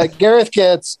Gareth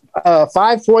gets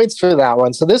 5 points for that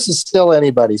one. So this is still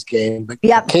anybody's game, but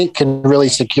Kate can really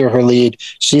secure her lead.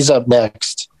 She's up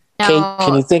next. No, Kate,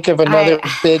 can you think of another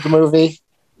big movie?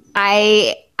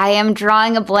 I am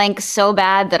drawing a blank so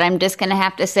bad that I'm just going to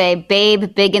have to say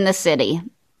Babe, Big in the City.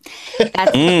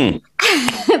 That's,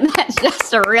 that's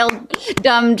just a real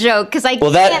dumb joke because I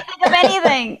can't think of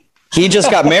anything. He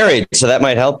just got married, so that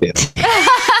might help you.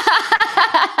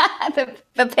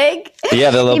 The pig? Yeah,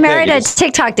 the little pig. He married a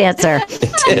TikTok dancer.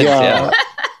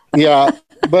 Yeah.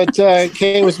 But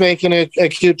Kate was making a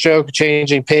cute joke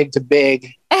changing pig to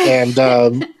big. And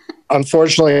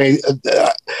unfortunately,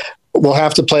 we'll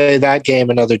have to play that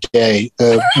game another day.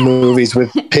 The movies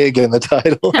with pig in the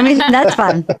title. I mean, that's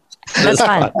fun. That's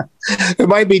fun. It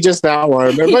might be just that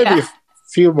one. There might be a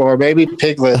few more. Maybe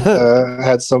Piglet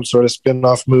had some sort of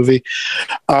spin-off movie.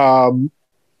 But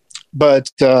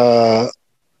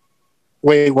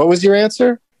wait, what was your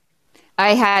answer?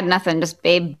 I had nothing. Just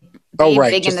Babe. Oh,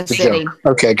 right. Big in the City. Joke.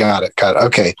 Okay, got it.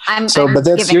 Okay. I'm but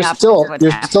that's you're still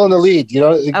in the lead. You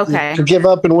know, you can give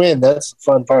up and win. That's the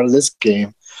fun part of this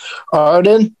game.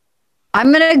 Arden?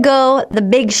 I'm going to go The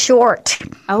Big Short.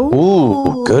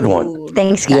 Ooh, good one.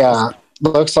 Thanks, guys. Yeah,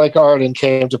 looks like Arden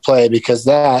came to play because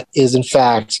that is, in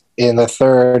fact, in the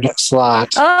 3rd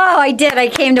slot. Oh, I did. I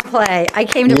came to play.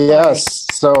 Yes.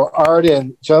 So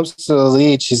Arden jumps to the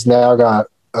lead. She's now got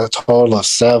a total of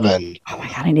 7. Oh, my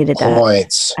God. I needed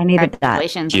points. I needed that.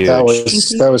 Huge.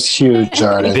 That was huge,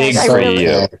 Arden. Big for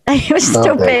you. It was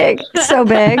so big. So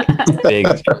big. Big.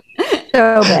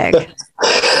 So big.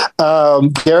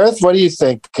 Gareth, what do you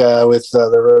think with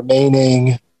the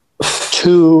remaining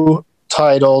 2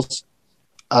 titles?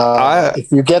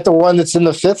 If you get the one that's in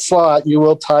the 5th slot, you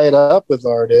will tie it up with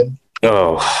Arden.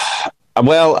 Oh,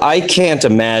 well, I can't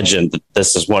imagine that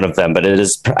this is one of them, but it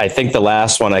is, I think, the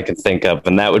last one I can think of,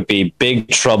 and that would be Big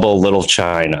Trouble, Little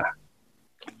China.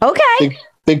 Okay.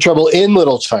 Big Trouble in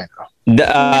Little China.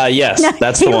 Yes,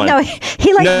 that's the one. No,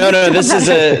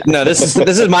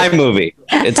 this is my movie.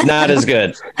 It's not as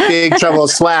good. Big Trouble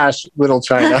 / Little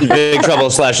China. Big Trouble /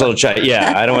 Little China.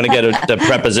 Yeah, I don't want to get a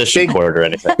preposition word or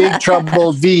anything. Big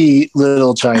Trouble v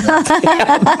Little China.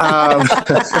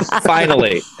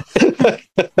 Finally.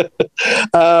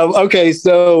 Okay,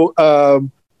 so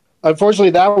unfortunately,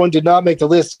 that one did not make the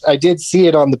list. I did see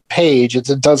it on the page. It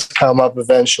does come up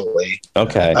eventually.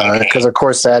 Okay. Because, of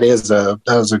course, that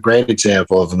was a great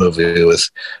example of a movie with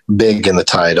Big in the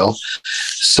title.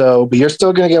 So, but you're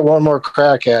still going to get one more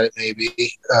crack at it, maybe,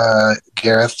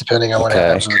 Gareth, depending on what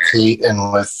happens with Kate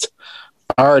and with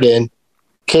Arden.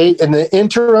 Kate, in the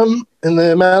interim, in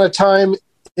the amount of time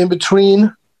in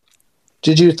between?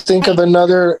 Did you think of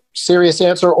another serious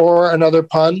answer or another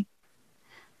pun?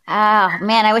 Oh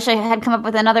man, I wish I had come up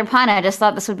with another pun. I just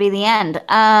thought this would be the end.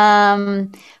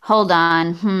 Hold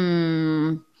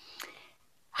on.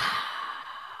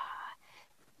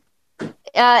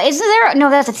 Is there? No,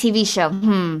 that's a TV show.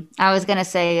 I was gonna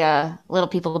say Little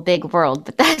People, Big World,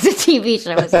 but that's a TV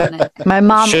show, isn't it? My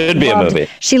mom should be a movie.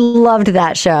 She loved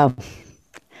that show.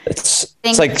 It's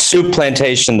like Soup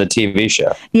Plantation, the TV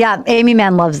show. Yeah, Amy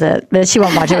Mann loves it, but she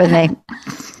won't watch it with me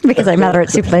because I met her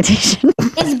at Soup Plantation.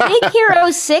 Is Big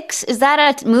Hero 6? Is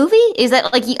that a movie? Is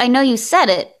that like I know you said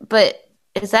it, but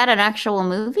is that an actual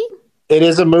movie? It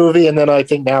is a movie, and then I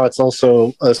think now it's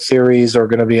also a series or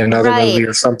going to be another movie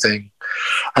or something.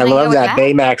 I love that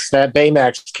Baymax. That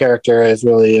Baymax character is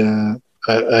really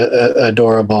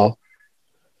adorable.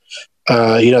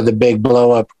 The big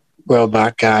blow up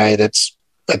robot guy. That's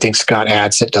I think Scott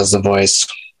Adsit does the voice.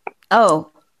 Oh,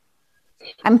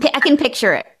 I can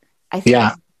picture it.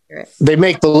 Yeah, they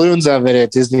make balloons of it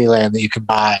at Disneyland that you can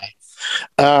buy.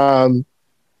 And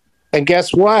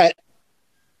guess what?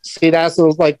 See, that's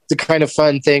like the kind of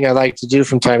fun thing I like to do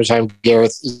from time to time,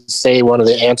 Gareth, is say one of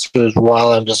the answers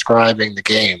while I'm describing the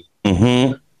game.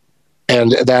 Mm-hmm.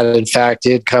 And that, in fact,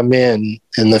 did come in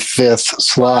the 5th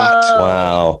slot.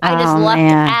 Wow. I just lucked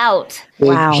out.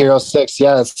 Big Hero 6,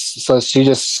 yes. So she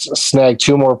just snagged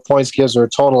 2 more points, gives her a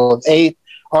total of 8.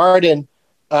 Arden,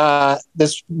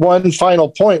 this one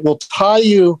final point will tie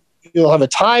you. You'll have a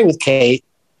tie with Kate,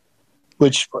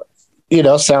 which,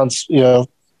 sounds,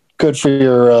 good for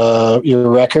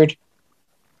your record.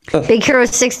 Big Hero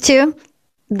 6-2,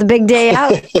 the big day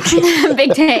out.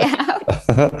 Big day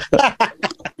out.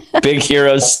 Big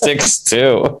Hero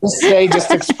 6-2. Say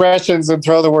just expressions and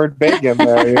throw the word big in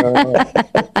there.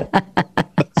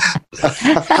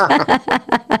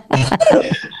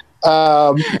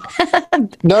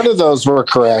 None of those were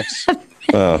correct.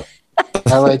 Oh.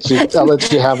 I'll let you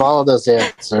have all of those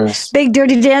answers. Big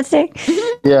Dirty Dancing?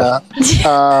 Yeah.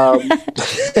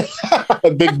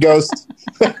 Big Ghost.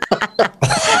 Big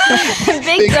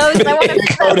Ghost. I want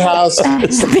Big Roadhouse.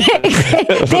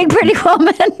 Big Pretty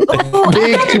Woman.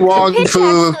 Big Wong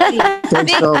Fu. Big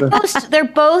Ghost. They're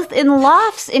both in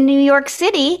lofts in New York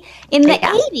City in the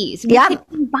 80s. We could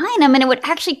combine them and it would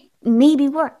actually maybe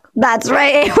work. That's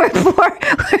right. We're poor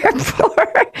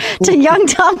to young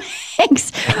Tom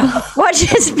Hanks.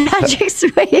 Watches Patrick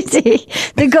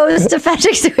Swayze, the ghost of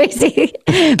Patrick Swayze.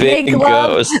 Big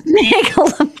ghost. Make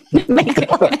love.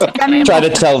 Try to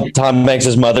tell Tom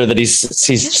Hanks' mother that he's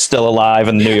still alive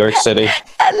in New York City.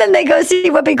 And then they go see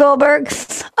Whoopi Goldberg.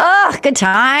 Oh, good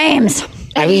times.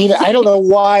 I mean, I don't know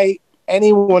why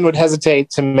anyone would hesitate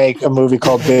to make a movie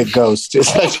called Big Ghost.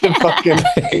 It's such a fucking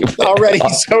already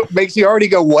so it makes you already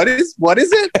go, what is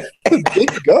it?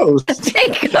 Big Ghost.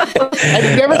 Big Ghost.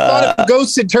 I've never thought of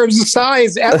ghosts in terms of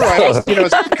size ever.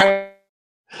 It's kind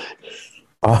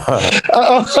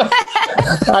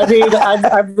I mean,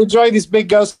 I've enjoyed this Big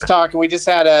Ghost talk, and we just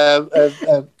had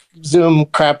a Zoom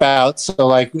crap out,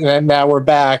 so now we're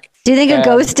back. Do you think a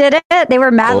ghost did it? They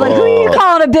were mad. Like, who are you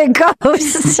calling a big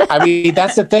ghost? I mean,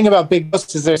 that's the thing about big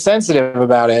ghosts is they're sensitive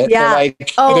about it. Yeah.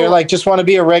 They're like just want to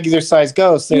be a regular sized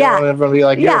ghost. They don't want to be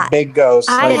like, you're a big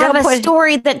ghost. I have a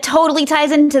story that totally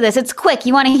ties into this. It's quick.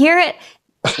 You want to hear it?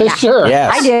 Yeah. Sure.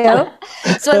 Yes. I do.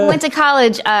 So I went to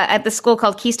college at the school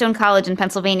called Keystone College in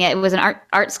Pennsylvania. It was an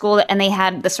art school, and they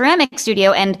had the ceramic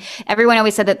studio, and everyone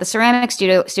always said that the ceramic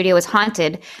studio was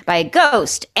haunted by a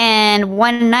ghost. And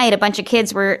one night, a bunch of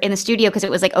kids were in the studio because it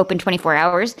was open 24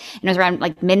 hours, and it was around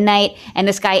midnight. And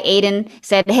this guy, Aiden,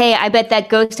 said, "Hey, I bet that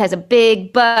ghost has a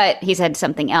big butt." He said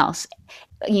something else.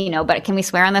 But can we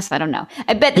swear on this? I don't know.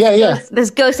 I bet this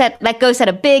ghost had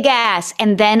a big ass,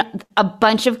 and then a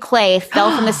bunch of clay fell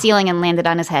from the ceiling and landed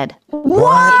on his head.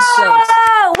 Whoa!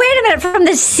 Wait a minute, from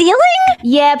the ceiling?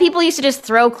 Yeah, people used to just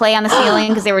throw clay on the ceiling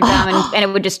because they were dumb, and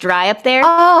it would just dry up there.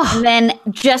 Oh. And then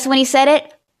just when he said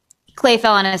it, clay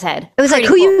fell on his head. It was Pretty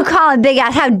who cool. you calling big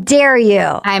ass? How dare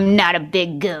you? I'm not a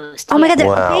big ghost. Oh my God, the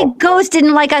Wow. big ghost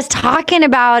didn't like us talking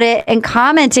about it and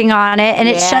commenting on it, and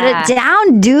it shut it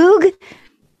down, Doog.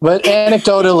 But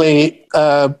anecdotally,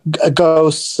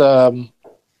 ghosts,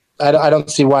 I don't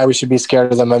see why we should be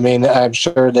scared of them. I mean, I'm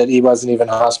sure that he wasn't even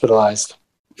hospitalized.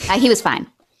 He was fine.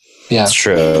 Yeah, That's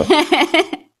true.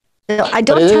 I but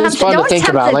don't it is fun to think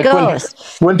about.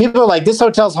 When people are like, "This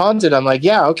hotel's haunted," I'm like,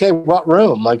 "Yeah, okay, what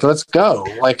room? Let's go."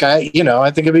 I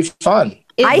think it'd be fun.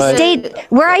 I stayed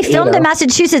where I filmed in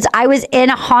Massachusetts. I was in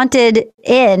a haunted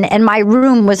inn and my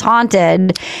room was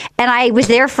haunted, and I was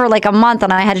there for like a month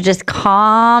and I had to just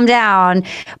calm down.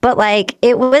 But like,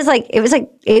 I was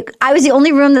the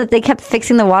only room that they kept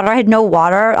fixing the water. I had no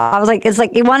water. I was like, it's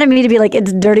like, it wanted me to be like,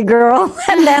 it's dirty girl.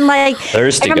 And then like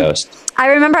thirsty ghost. I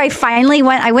remember I finally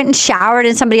I went and showered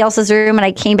in somebody else's room and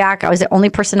I came back. I was the only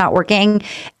person not working.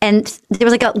 And there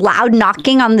was like a loud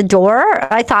knocking on the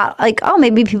door. I thought like, oh,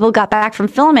 maybe people got back from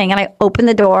filming. And I opened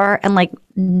the door and like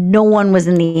no one was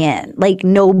in the inn. Like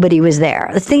nobody was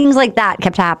there. Things like that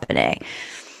kept happening.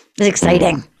 It was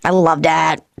exciting. I loved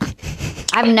that.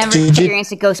 I've never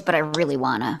experienced a ghost, but I really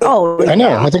want to. Oh, I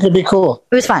know. I think it'd be cool.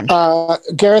 It was fun.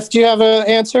 Gareth, do you have an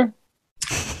answer?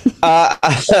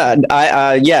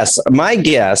 Yes, my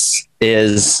guess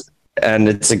is, and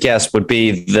it's a guess, would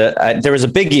be there was a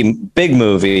big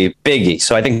movie,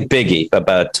 so I think Biggie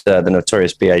about the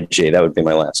Notorious B.I.G. That would be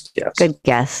my last guess. Good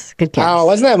guess. Oh,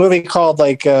 wasn't that movie called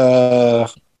like it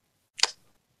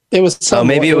was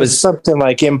something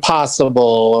like Impossible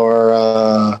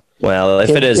or well, if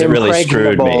it is, it really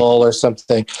screwed me or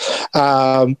something.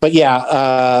 But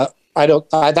yeah,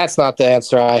 that's not the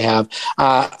answer I have.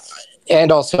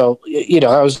 And also,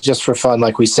 that was just for fun,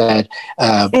 like we said.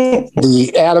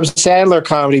 The Adam Sandler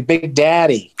comedy, Big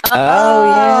Daddy. Oh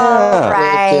yeah,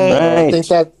 right.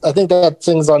 I think that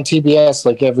thing's on TBS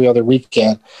like every other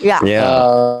weekend. Yeah.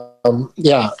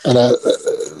 Yeah, and that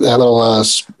little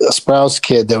Sprouse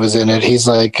kid that was in it, he's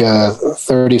like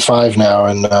 35 now,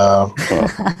 and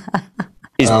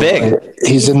he's big.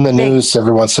 He's in the news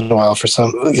every once in a while for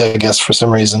some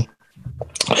reason.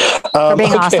 For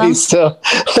being awesome.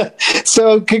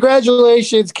 So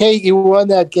congratulations, Kate! You won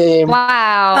that game.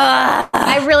 Wow,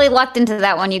 I really lucked into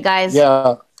that one, you guys.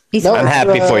 Yeah, I'm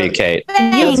happy for you, Kate.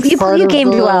 You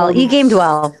gamed well. You gamed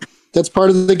well. That's part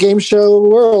of the game show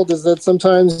world, is that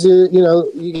sometimes you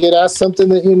get asked something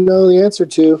that you know the answer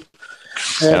to,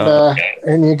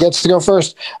 and you get to go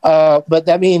first. But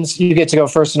that means you get to go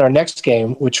first in our next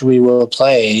game, which we will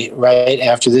play right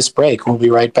after this break. We'll be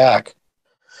right back.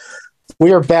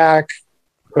 We are back.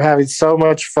 We're having so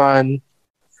much fun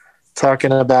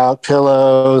talking about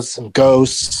pillows and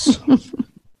ghosts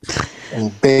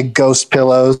and big ghost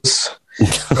pillows.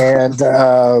 And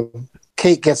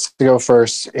Kate gets to go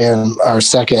first in our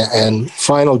second and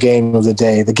final game of the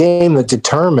day, the game that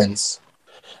determines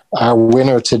our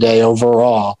winner today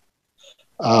overall.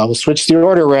 We'll switch the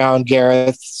order around,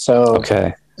 Gareth. So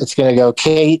it's going to go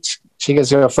Kate. She gets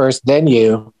to go first, then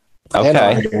you.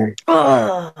 Okay.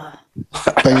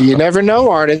 But you never know,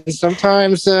 Arden.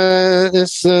 Sometimes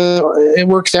it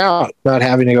works out not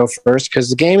having to go first, because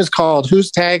the game is called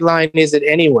Whose Tagline Is It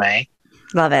Anyway?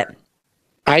 Love it.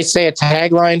 I say a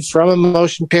tagline from a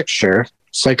motion picture.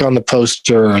 It's like on the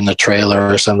poster or in the trailer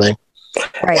or something.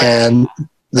 Right. And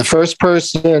the first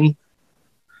person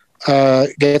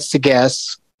gets to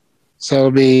guess. So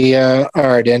it'll be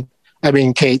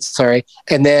Kate, sorry.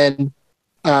 And then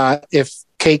if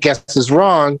Kate guesses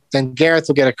wrong, then Gareth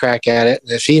will get a crack at it.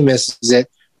 And if he misses it,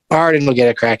 Arden will get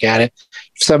a crack at it.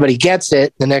 If somebody gets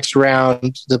it, the next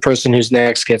round, the person who's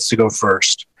next gets to go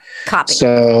first. Copy.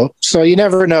 So you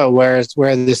never know where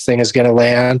this thing is going to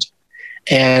land.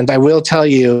 And I will tell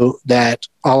you that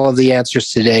all of the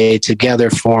answers today together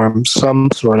form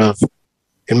some sort of,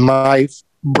 in my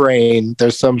brain,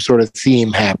 there's some sort of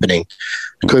theme happening.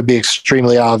 It could be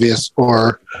extremely obvious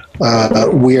or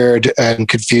weird and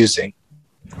confusing.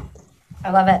 I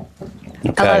love it.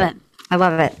 Okay. I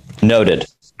love it. Noted.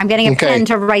 I'm getting a pen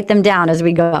to write them down as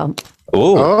we go.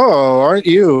 Ooh. Oh, aren't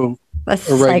you a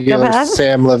regular psychopath?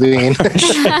 Sam Levine?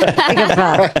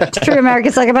 Psychopath. True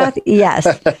American psychopath? Yes.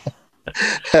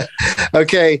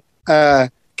 Okay.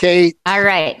 Kate. All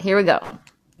right, here we go.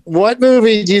 What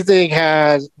movie do you think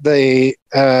had the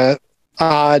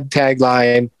odd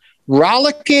tagline,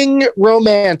 Rollicking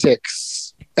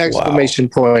Romantics? Exclamation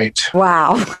point.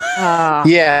 Wow.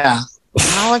 Yeah.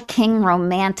 Rollicking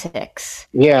Romantics.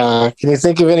 Yeah. Can you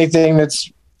think of anything that's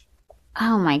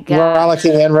Oh my god.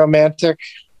 rollicking and romantic?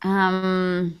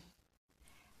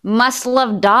 Must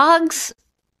Love Dogs?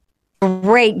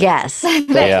 Great guess.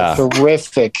 That's a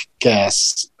terrific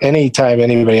guess. Anytime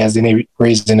anybody has any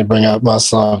reason to bring up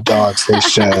Must Love Dogs, they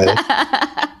should.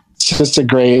 It's just a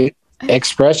great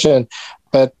expression,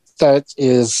 but that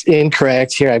is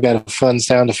incorrect. Here, I've got a fun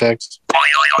sound effect.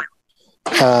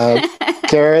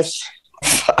 Gareth?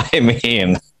 I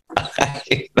mean,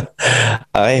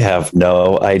 I have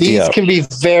no idea. These can be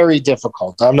very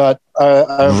difficult. I'm not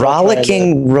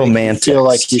rollicking romantics. I feel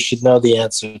like you should know the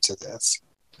answer to this.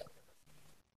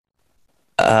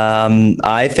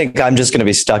 I think I'm just going to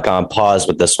be stuck on pause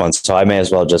with this one, so I may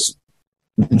as well just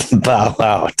bow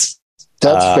out.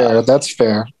 That's fair. That's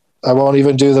fair. I won't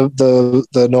even do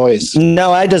the noise.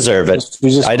 No, I deserve it.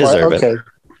 I deserve it.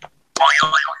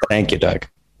 Thank you, Doug.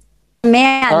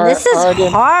 Man, this is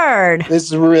hard. This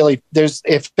is really,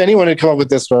 if anyone had come up with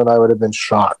this one, I would have been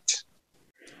shocked.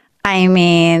 I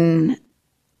mean,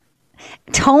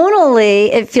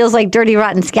 tonally, it feels like Dirty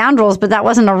Rotten Scoundrels, but that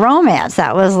wasn't a romance.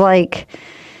 That was like,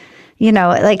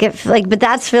 but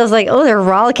that feels like, oh, they're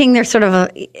rollicking. They're sort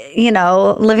of,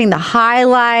 living the high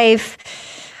life.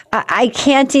 I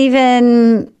can't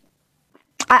even,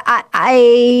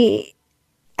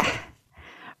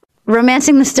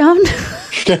 Romancing the Stone?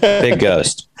 Big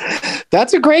Ghost.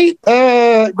 That's a great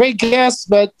guess,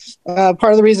 but part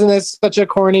of the reason it's such a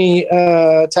corny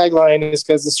tagline is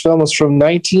because this film was from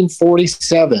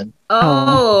 1947.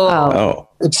 Oh.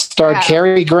 It starred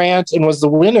Cary Grant and was the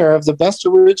winner of the Best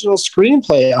Original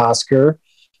Screenplay Oscar,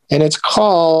 and it's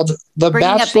called The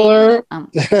Bachelor.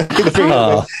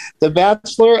 The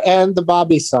Bachelor and the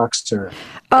Bobby Soxer.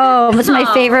 Oh, it's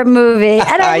my favorite movie,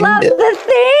 and I love the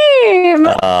theme.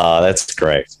 Oh, that's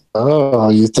great. Oh,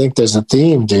 you think there's a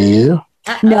theme, do you?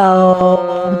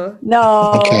 No.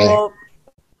 Okay.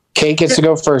 Kate gets to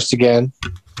go first again.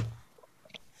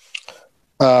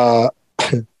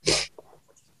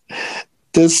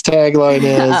 This tagline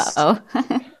is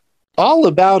all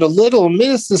about a little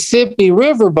Mississippi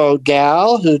riverboat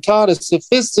gal who taught a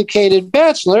sophisticated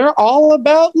bachelor all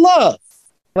about love.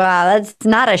 Wow, that's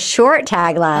not a short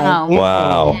tagline. Oh,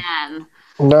 wow. Man.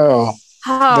 No.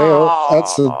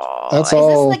 That's all. Is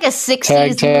this like a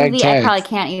 60s movie? I probably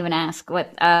can't even ask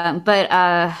what.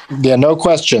 Yeah, no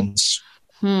questions.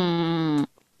 Oh,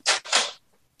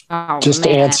 just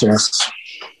answers.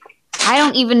 I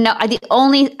don't even know. I'm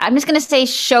just going to say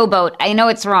Showboat. I know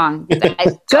it's wrong. Good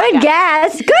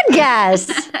guess.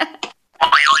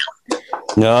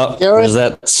 No, where's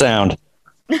that sound?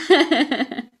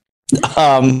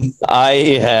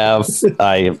 I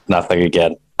have nothing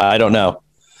again. I don't know.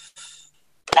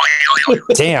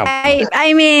 Damn.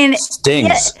 I mean,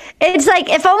 stings. It's like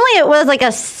if only it was like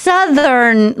a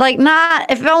southern,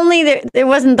 if only there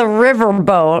wasn't the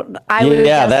riverboat. I would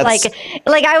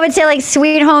like I would say like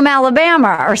Sweet Home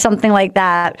Alabama or something like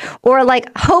that, or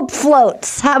like Hope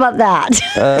Floats. How about that?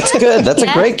 That's good. That's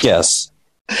a great guess.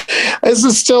 This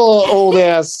is still an old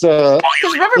ass.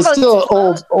 It's still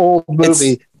an old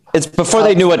movie. It's before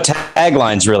they knew what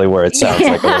taglines really were. It sounds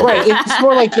like right. It's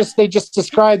more like they just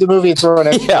described the movie and throw an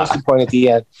exclamation point at the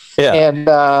end. Yeah. And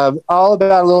all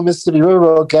about a little Mississippi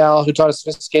riverboat gal who taught a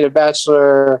sophisticated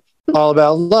bachelor all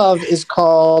about love is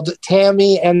called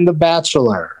Tammy and the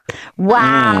Bachelor.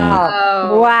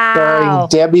 Wow! Wow! Starring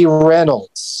Debbie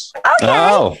Reynolds. Okay.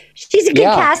 Oh. She's a good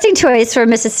casting choice for a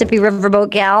Mississippi riverboat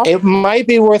gal. It might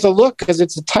be worth a look because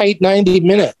it's a tight 90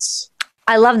 minutes.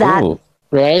 I love that. Ooh.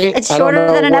 Right? It's shorter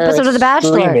than an episode of The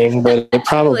Bachelor. Streaming, but it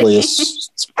probably is.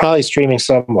 It's probably streaming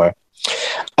somewhere.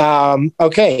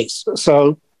 Okay,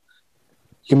 so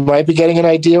you might be getting an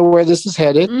idea where this is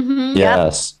headed. Mm-hmm.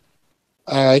 Yes.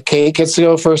 Kate gets to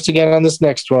go first again on this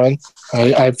next one.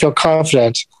 I feel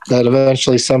confident that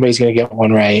eventually somebody's going to get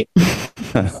one right.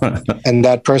 And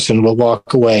that person will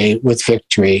walk away with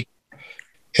victory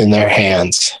in their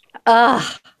hands.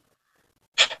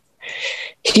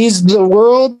 He's the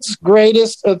world's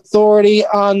greatest authority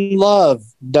on love, ...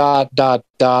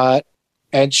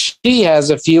 And she has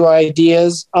a few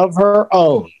ideas of her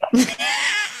own.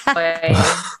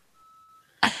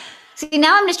 See,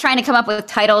 now I'm just trying to come up with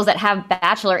titles that have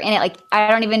Bachelor in it. Like,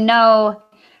 I don't even know.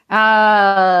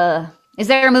 Is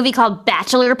there a movie called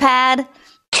Bachelor Pad?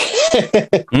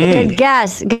 Good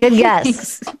guess.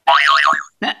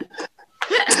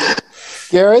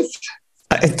 Gareth?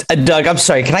 Doug, I'm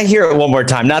sorry. Can I hear it one more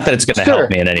time? Not that it's going to help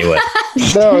me in any way.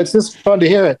 No, it's just fun to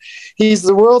hear it. He's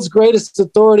the world's greatest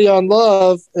authority on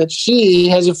love, and she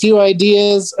has a few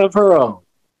ideas of her own.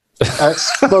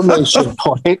 Exclamation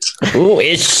point. Who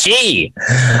is she?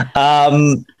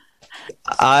 Ruth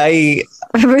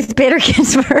Bader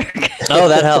Ginsburg. Oh,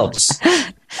 that helps.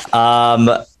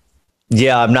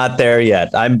 Yeah, I'm not there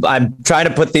yet. I'm trying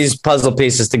to put these puzzle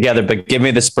pieces together, but give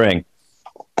me the spring.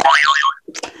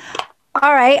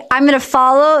 All right, I'm going to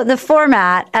follow the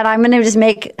format, and I'm going to just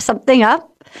make something up.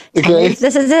 Okay.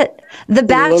 This is it. The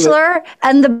Bachelor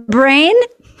and the Brain.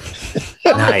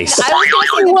 Nice. I was going to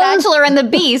say The Bachelor and the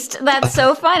Beast. That's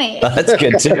so funny. That's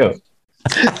good, too.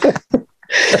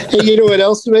 Hey, you know what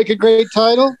else would make a great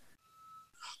title?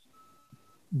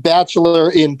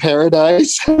 Bachelor in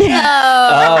Paradise. Oh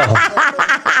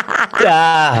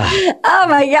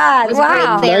my God.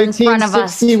 Wow.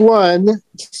 1961,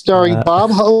 starring Bob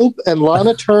Hope and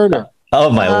Lana Turner. Oh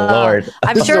my Lord!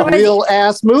 I'm This sure is a real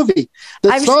ass movie.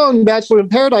 The song "Bachelor in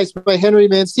Paradise" by Henry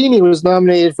Mancini was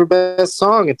nominated for Best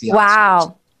Song at the Oscars.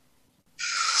 Wow.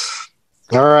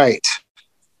 All right.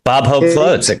 Bob Hope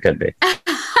Floats. It could be. Bob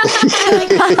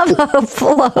Hope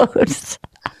Floats.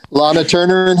 Lana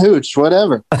Turner and Hooch,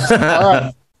 whatever.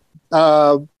 All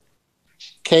right.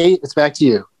 Kate, it's back to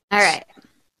you. All right.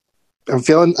 I'm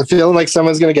feeling like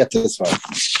someone's gonna get this one.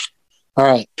 All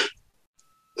right.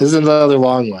 This is another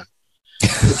long one.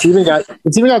 It's even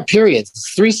got periods.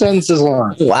 It's 3 sentences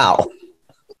long. Wow.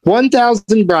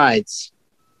 1,000 brides,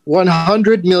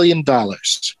 $100 million.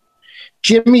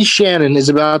 Jimmy Shannon is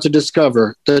about to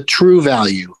discover the true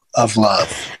value of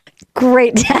love.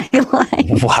 Great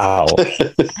tagline. Wow.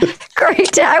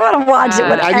 Great. I want to watch it.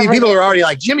 I mean, people are already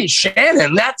like, Jimmy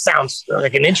Shannon, that sounds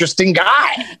like an interesting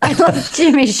guy. I love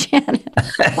Jimmy Shannon.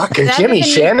 Fucking Jimmy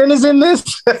Shannon is in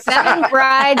this? 7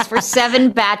 brides for 7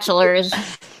 bachelors.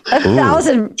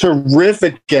 1,000.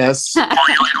 Terrific guess.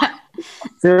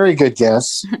 Very good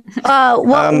guess.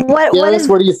 What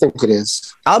do you think it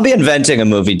is? I'll be inventing a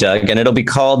movie, Doug, and it'll be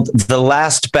called The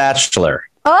Last Bachelor.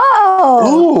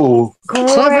 Oh. Ooh.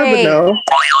 Clever, but no.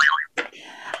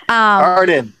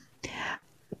 Arden.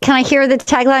 Can I hear the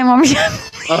tagline one more time?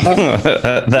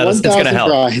 It's going to help.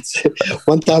 Brides.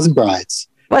 1,000 brides.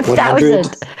 1,000.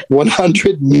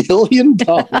 $100 million.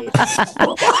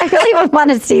 I really would want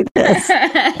to see this.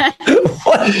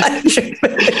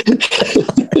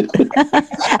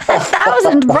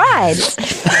 1,000 brides.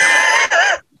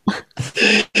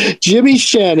 Jimmy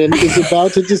Shannon is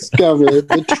about to discover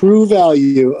the true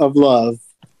value of love.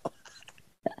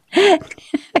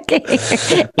 Okay.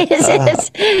 Is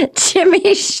it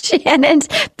Jimmy Shannon's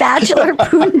Bachelor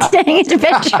Poontang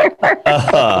Adventure?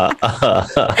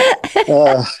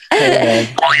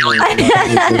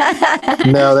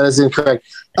 No, that is incorrect.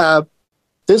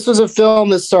 This was a film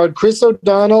that starred Chris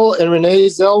O'Donnell and Renee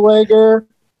Zellweger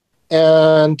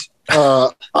and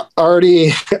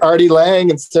Artie Lang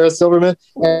and Sarah Silverman,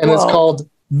 and it's called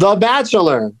The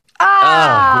Bachelor.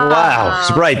 Wow.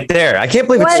 It's right there. I can't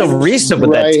believe it's so recent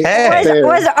with that tag.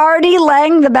 Was Artie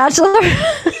Lang the Bachelor?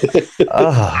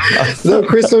 No,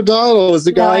 Chris O'Donnell was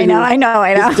the guy. I know.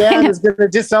 His dad was going to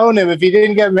disown him if he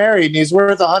didn't get married, and he's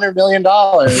worth $100 million.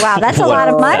 Wow, that's a lot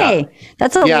of money.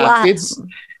 That's a lot.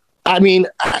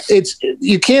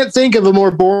 You can't think of a more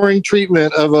boring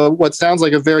treatment of what sounds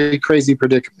like a very crazy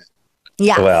predicament.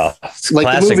 Yeah. Well, it's like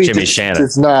classic Jimmy Shannon.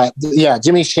 It's not. Yeah,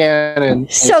 Jimmy Shannon.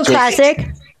 So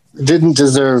classic. Didn't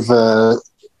deserve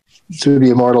to be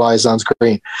immortalized on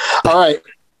screen. All right.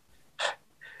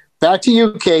 Back to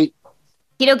you, Kate.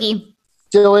 Okie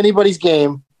Still anybody's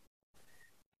game.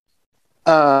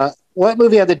 What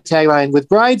movie had the tagline, "With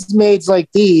bridesmaids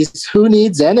like these, who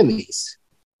needs enemies"?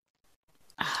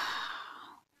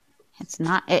 It's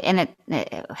not, and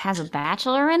it has a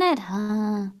bachelor in it?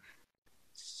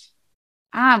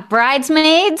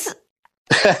 Bridesmaids?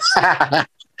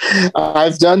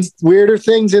 I've done weirder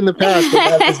things in the past,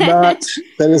 but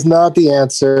that is not the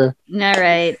answer. All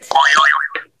right.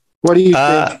 What do you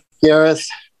think, Gareth?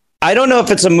 I don't know if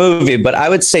it's a movie, but I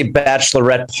would say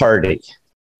Bachelorette Party.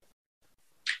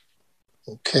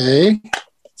 Okay.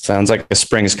 Sounds like a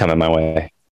spring's coming my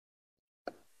way.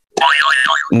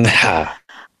 Nah.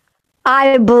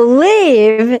 I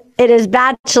believe it is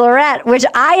Bachelorette, which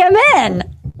I am in.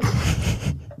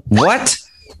 What?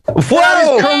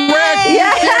 Whoa! Correct.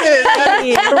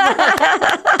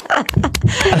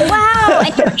 Wow,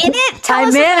 and you're in it? I'm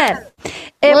in it.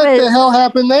 What the hell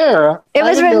happened there? It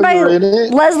was written by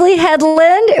Leslie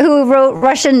Headland, who wrote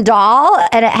Russian Doll,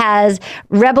 and it has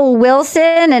Rebel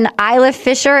Wilson and Isla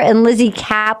Fisher and Lizzie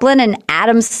Kaplan and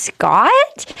Adam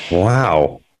Scott.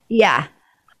 Wow. Yeah.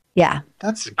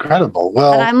 That's incredible.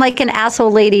 Well, and I'm like an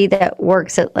asshole lady that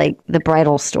works at like the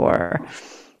bridal store.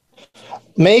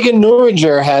 Megan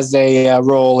Nuringer has a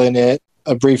role in it,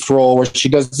 a brief role where she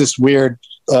does this weird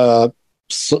kind of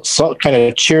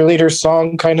cheerleader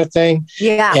song kind of thing.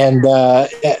 Yeah. And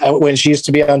when she used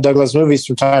to be on Douglas Movies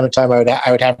from time to time, I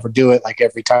would have her do it like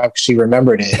every time she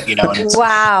remembered it. And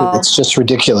wow, it's just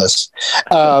ridiculous.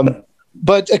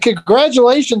 But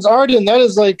congratulations, Arden. That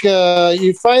is like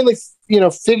you finally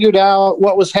figured out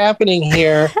what was happening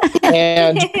here,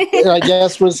 and I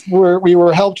guess we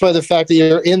were helped by the fact that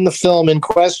you're in the film in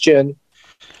question.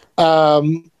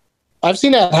 I've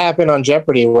seen that happen on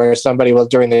Jeopardy, where somebody will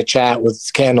during the chat with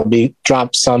Scandal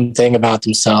drop something about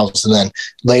themselves, and then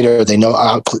later they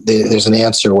know there's an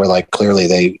answer where like clearly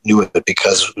they knew it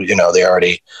because they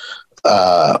already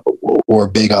were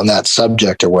big on that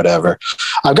subject or whatever.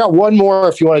 I've got one more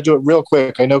if you want to do it real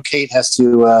quick. I know Kate has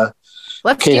to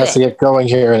Let's Kate do has to it. get going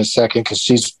here in a second because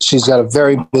she's got a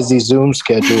very busy Zoom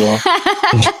schedule.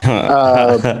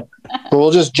 But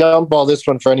we'll just jump all this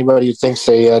one for anybody who thinks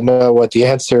they know what the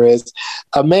answer is.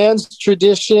 A man's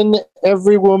tradition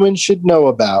every woman should know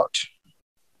about.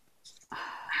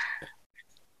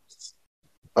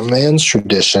 A man's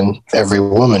tradition every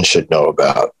woman should know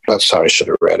about. That's how I should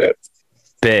have read it.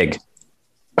 Big.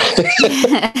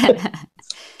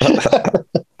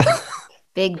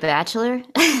 Big Bachelor.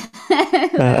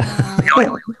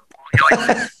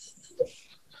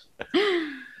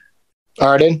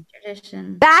 Arden?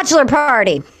 Tradition. Bachelor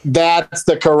party. That's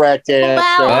the correct answer.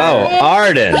 Oh,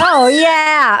 Arden. Oh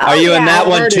yeah. Are you in that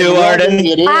one too, Arden?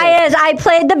 I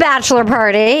played the bachelor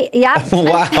party. Yep.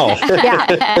 Wow.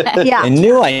 Yeah. I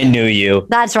knew you.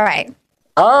 That's right.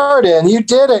 Arden, you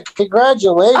did it.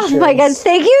 Congratulations. Oh my God.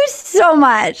 Thank you so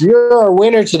much. You're a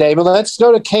winner today, but let's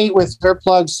go to Kate with her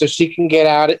plugs so she can get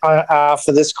out off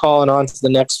of this call and on to the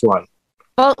next one.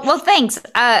 Well, thanks.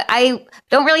 I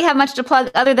don't really have much to plug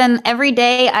other than every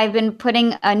day I've been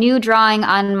putting a new drawing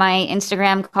on my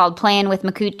Instagram called Playing with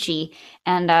Makuchi.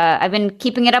 And I've been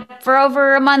keeping it up for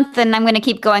over a month, and I'm going to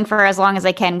keep going for as long as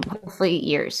I can, hopefully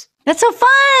years. That's so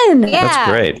fun. Yeah.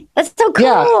 That's great. That's so cool.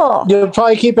 Yeah, you'll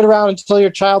probably keep it around until your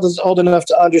child is old enough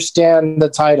to understand the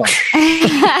title.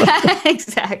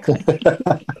 Exactly.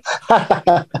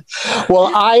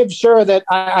 Well, I'm sure that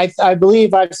I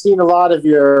believe I've seen a lot of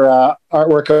your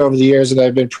artwork over the years, and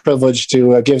I've been privileged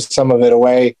to give some of it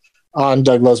away on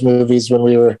Doug Loves Movies when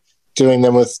we were doing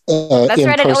them with That's in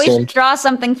right. I'd person. always draw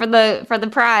something for the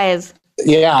prize.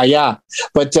 Yeah.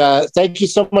 But thank you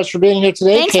so much for being here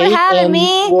today, Thanks Kate. for having and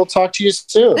me. We'll talk to you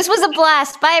soon. This was a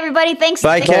blast. Bye, everybody. Thanks.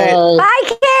 Bye, Kate. Bye,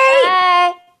 Kate.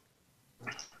 Bye.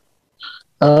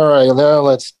 All right, now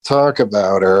let's talk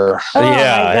about her. Oh my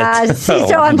God. She's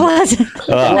so unpleasant.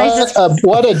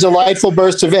 What a delightful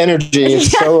burst of energy.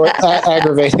 It's so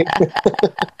aggravating.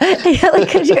 Yeah, like,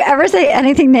 could you ever say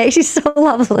anything nice? She's so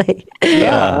lovely.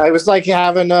 Yeah, I was like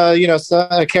having a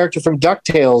character from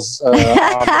DuckTales on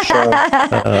the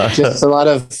show. Just a lot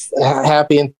of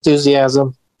happy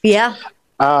enthusiasm. Yeah.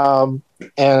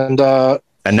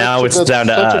 And now it's down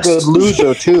to us. Such a good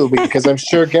loser too, because I'm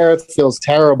sure Gareth feels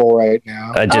terrible right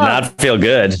now. I did not feel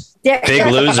good. Big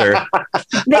loser.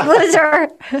 Big loser.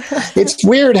 It's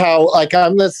weird how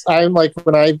I'm like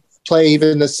when I play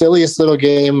even the silliest little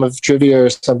game of trivia or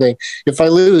something, if I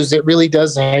lose, it really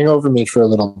does hang over me for a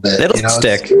little bit. It'll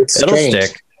stick. It'll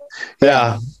stick.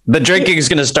 Yeah. The drinking is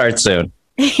going to start soon.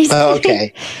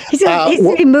 Okay. He's going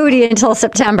to be moody until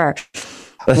September.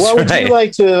 What would you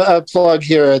like to plug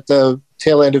here at the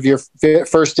tail end of your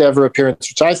first ever appearance,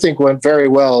 which I think went very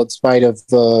well in spite of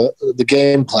the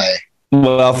gameplay?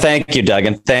 Well, thank you, Doug,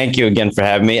 and thank you again for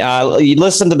having me. You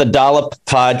listen to the Dollop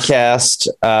podcast,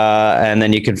 and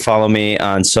then you can follow me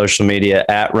on social media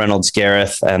at Reynolds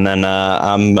Gareth, and then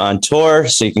I'm on tour,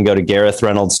 so you can go to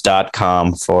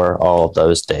GarethReynolds.com for all of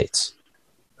those dates.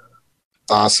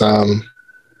 Awesome.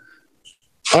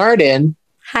 Arden.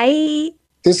 Hi.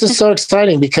 This is so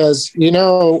exciting because, we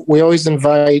always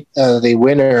invite the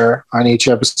winner on each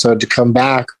episode to come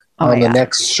back on the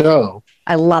next show.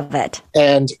 I love it.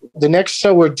 And the next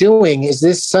show we're doing is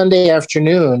this Sunday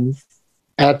afternoon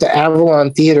at the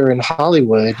Avalon Theater in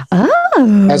Hollywood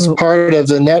as part of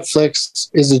the Netflix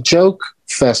Is a Joke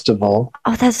Festival.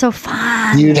 Oh, that's so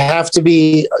fun. You'd have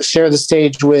to share the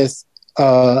stage with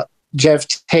Jeff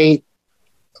Tate,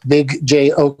 Big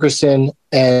J. Okerson,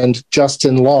 and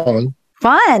Justin Long.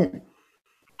 Fun.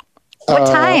 What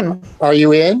time? Are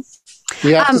you in?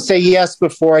 You have to say yes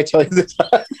before I tell you the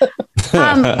time.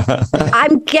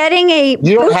 I'm getting a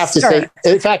You don't have to say.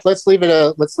 In fact, let's leave it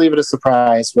a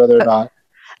surprise whether or not.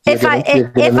 If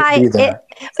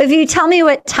you tell me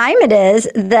what time it is,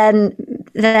 then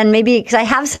maybe because I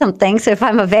have something. So if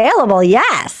I'm available,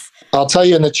 yes. I'll tell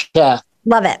you in the chat.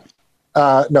 Love it.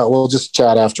 No, we'll just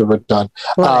chat after we're done.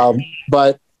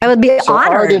 But I would be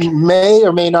honored. Arden may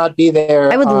or may not be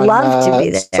there. I would love to be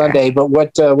there Sunday. But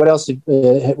what else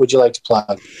would you like to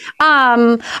plug?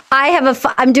 I'm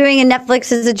doing a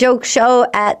Netflix Is a Joke show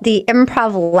at the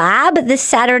Improv Lab this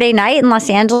Saturday night in Los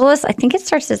Angeles. I think it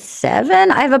starts at 7.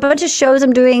 I have a bunch of shows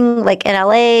I'm doing like in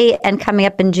LA and coming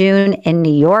up in June in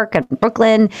New York and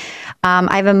Brooklyn.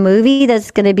 I have a movie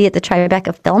that's going to be at the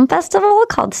Tribeca Film Festival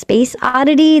called Space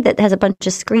Oddity that has a bunch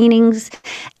of screenings.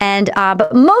 And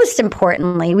but most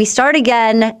importantly, we start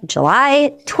again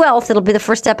July 12th. It'll be the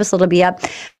first episode will be up.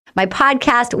 My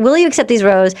podcast, Will You Accept These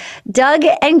Rows? Doug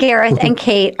and Gareth and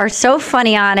Kate are so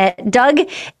funny on it. Doug,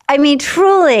 I mean,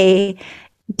 truly,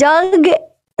 Doug,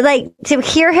 like to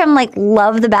hear him like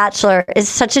love The Bachelor is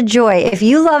such a joy. If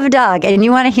you love Doug and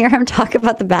you want to hear him talk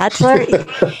about The Bachelor,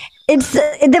 it's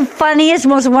the funniest,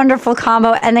 most wonderful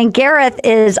combo. And then Gareth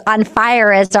is on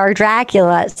fire as our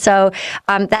Dracula. So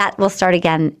that will start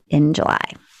again in July.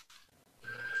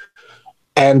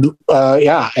 And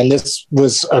and this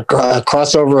was a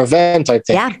crossover event, I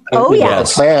think. Yeah. Oh, yeah. The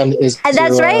plan is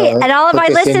that's right. And all of my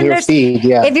listeners,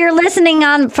 if you're listening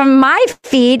on from my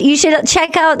feed, you should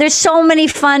check out. There's so many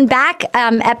fun back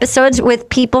episodes with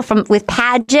people with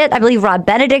Paget. I believe Rob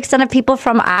Benedict's done it. People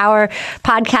from our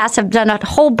podcast have done a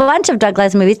whole bunch of Doug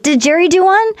Les movies. Did Jerry do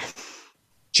one?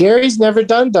 Jerry's never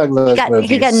done Doug Les movies.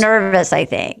 He got nervous, I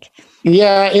think.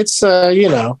 Yeah, it's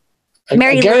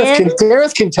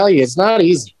Gareth can tell you it's not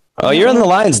easy. Oh, you're in the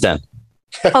lion's den.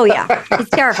 Oh yeah, it's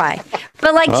terrifying.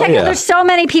 But check out. There's so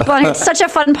many people, and it's such a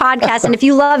fun podcast. And if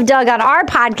you love Doug on our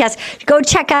podcast, go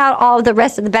check out all of the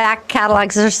rest of the back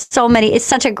catalogs. There's so many. It's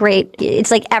such a great.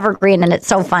 It's like evergreen, and it's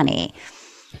so funny.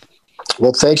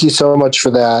 Well, thank you so much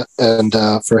for that, and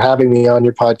for having me on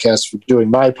your podcast, for doing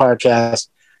my podcast.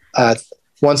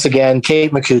 Once again,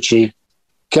 Kate Micucci,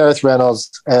 Gareth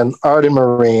Reynolds, and Arden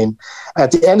Marine.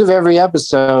 At the end of every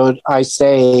episode, I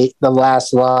say the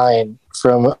last line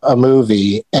from a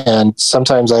movie, and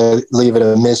sometimes I leave it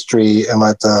a mystery and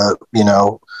let the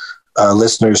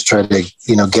listeners try to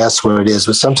guess what it is.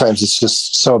 But sometimes it's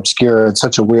just so obscure and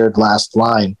such a weird last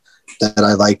line that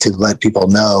I like to let people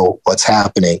know what's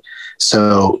happening.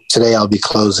 So today I'll be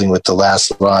closing with the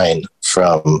last line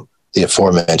from the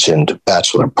aforementioned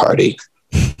Bachelor Party.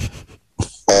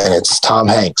 And it's Tom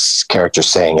Hanks' character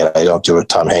saying it. I don't do a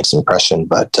Tom Hanks impression,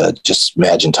 but just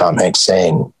imagine Tom Hanks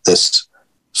saying this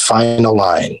final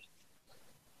line.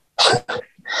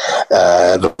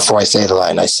 Before I say the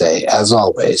line, I say, as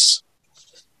always,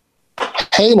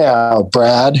 hey now,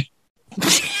 Brad.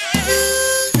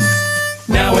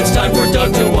 Now it's time for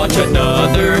Doug to watch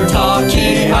another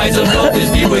talkie. Eyes above his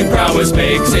viewing prowess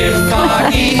makes him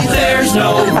cocky. There's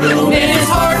no room in his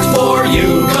heart for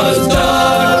you, 'cause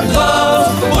Doug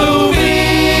loves movies.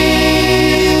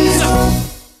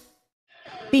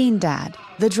 Bean Dad,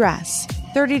 The Dress,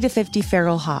 30 to 50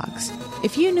 Feral Hogs.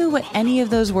 If you knew what any of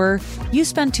those were, you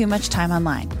spend too much time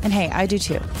online. And hey, I do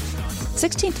too.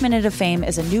 16th Minute of Fame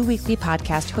is a new weekly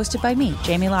podcast hosted by me,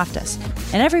 Jamie Loftus.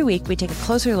 And every week we take a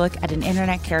closer look at an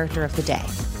internet character of the day.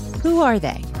 Who are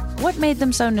they? What made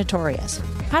them so notorious?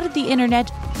 How did the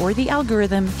internet or the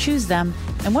algorithm choose them?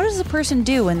 And what does a person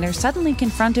do when they're suddenly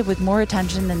confronted with more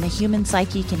attention than the human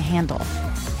psyche can handle?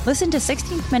 Listen to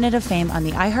 16th Minute of Fame on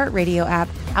the iHeartRadio app,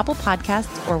 Apple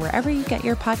Podcasts, or wherever you get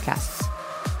your podcasts.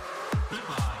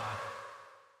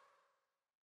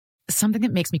 Something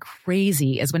that makes me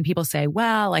crazy is when people say,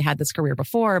 well, I had this career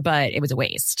before, but it was a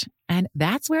waste. And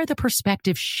that's where the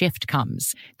perspective shift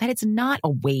comes, that it's not a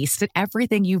waste, that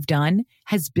everything you've done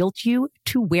has built you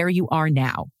to where you are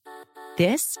now.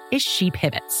 This is She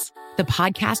Pivots, the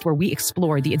podcast where we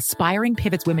explore the inspiring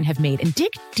pivots women have made and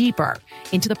dig deeper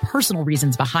into the personal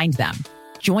reasons behind them.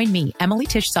 Join me, Emily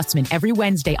Tish Sussman, every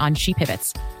Wednesday on She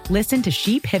Pivots. Listen to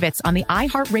She Pivots on the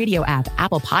iHeartRadio app,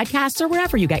 Apple Podcasts, or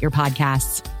wherever you get your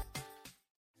podcasts.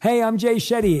 Hey, I'm Jay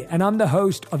Shetty, and I'm the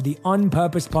host of the On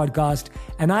Purpose podcast,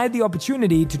 and I had the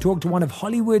opportunity to talk to one of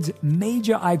Hollywood's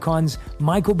major icons,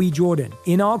 Michael B. Jordan.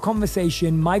 In our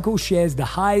conversation, Michael shares the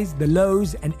highs, the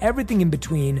lows, and everything in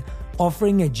between,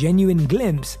 offering a genuine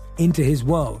glimpse into his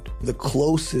world. The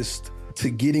closest to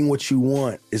getting what you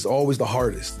want is always the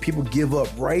hardest. People give up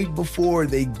right before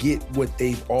they get what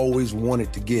they've always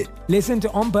wanted to get. Listen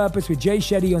to On Purpose with Jay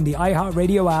Shetty on the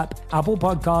iHeartRadio app, Apple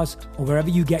Podcasts, or wherever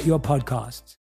you get your podcasts.